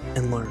studied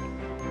and learned.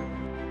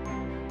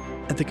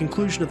 At the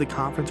conclusion of the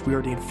conference, we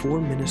ordained 4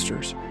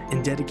 ministers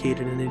and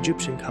dedicated an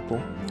Egyptian couple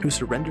who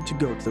surrendered to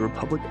go to the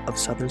Republic of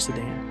Southern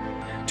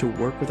Sudan to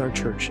work with our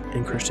church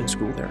and Christian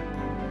school there.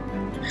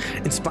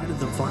 In spite of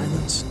the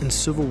violence and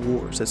civil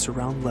wars that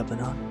surround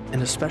Lebanon,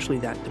 and especially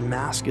that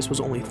Damascus was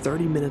only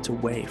 30 minutes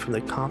away from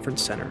the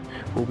conference center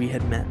where we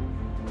had met,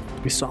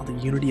 we saw the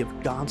unity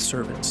of God's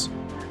servants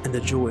and the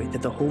joy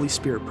that the Holy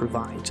Spirit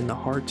provides in the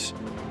hearts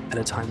at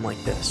a time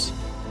like this.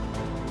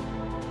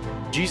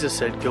 Jesus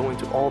said, "Go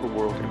into all the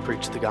world and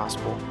preach the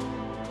gospel."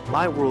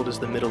 My world is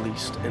the Middle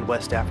East and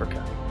West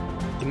Africa.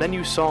 The men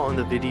you saw on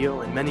the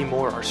video and many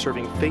more are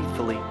serving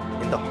faithfully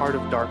in the heart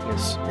of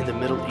darkness in the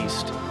Middle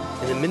East,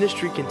 and the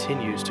ministry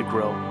continues to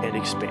grow and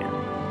expand.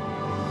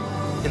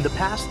 In the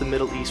past, the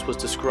Middle East was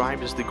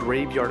described as the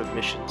graveyard of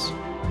missions.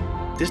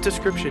 This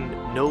description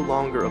no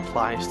longer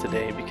applies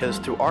today because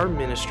through our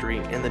ministry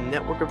and the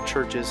network of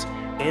churches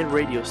and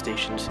radio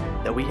stations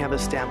that we have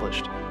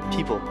established,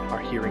 people are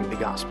hearing the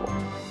gospel.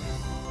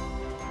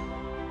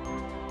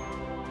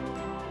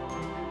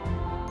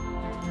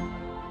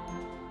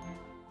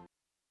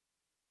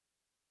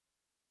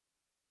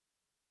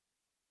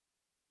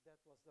 That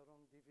was the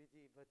wrong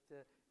DVD, but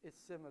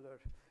it's similar.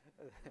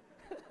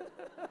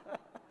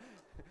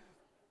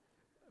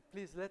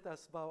 Please let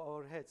us bow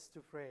our heads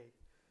to pray.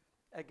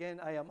 Again,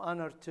 I am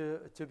honored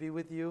to be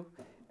with you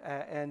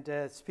and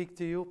speak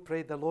to you.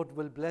 Pray the Lord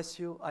will bless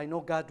you. I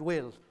know God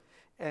will.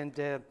 And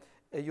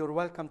you're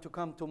welcome to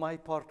come to my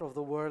part of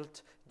the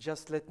world.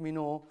 Just let me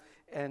know,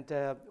 and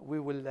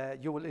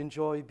you will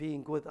enjoy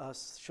being with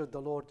us should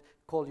the Lord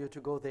call you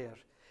to go there.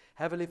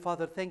 Heavenly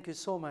Father, thank you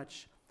so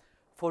much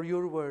for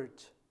your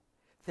word.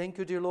 Thank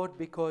you, dear Lord,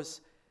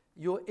 because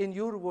in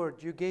your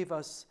word you gave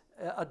us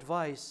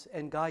advice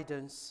and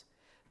guidance.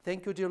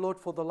 Thank you, dear Lord,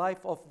 for the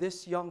life of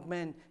this young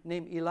man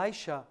named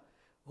Elisha,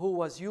 who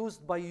was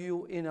used by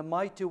you in a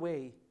mighty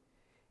way.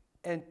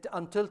 And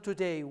until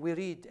today, we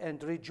read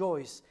and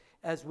rejoice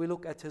as we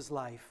look at his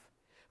life.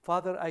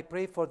 Father, I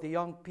pray for the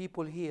young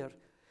people here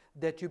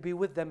that you be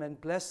with them and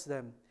bless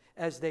them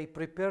as they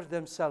prepare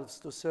themselves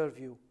to serve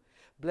you.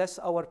 Bless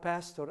our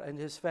pastor and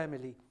his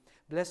family.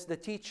 Bless the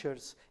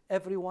teachers,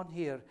 everyone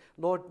here.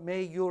 Lord,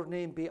 may your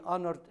name be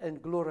honored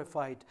and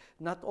glorified,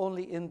 not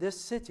only in this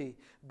city,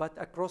 but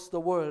across the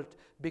world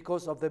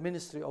because of the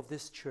ministry of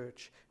this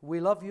church. We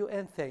love you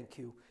and thank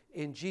you.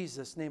 In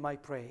Jesus' name I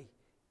pray.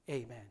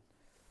 Amen.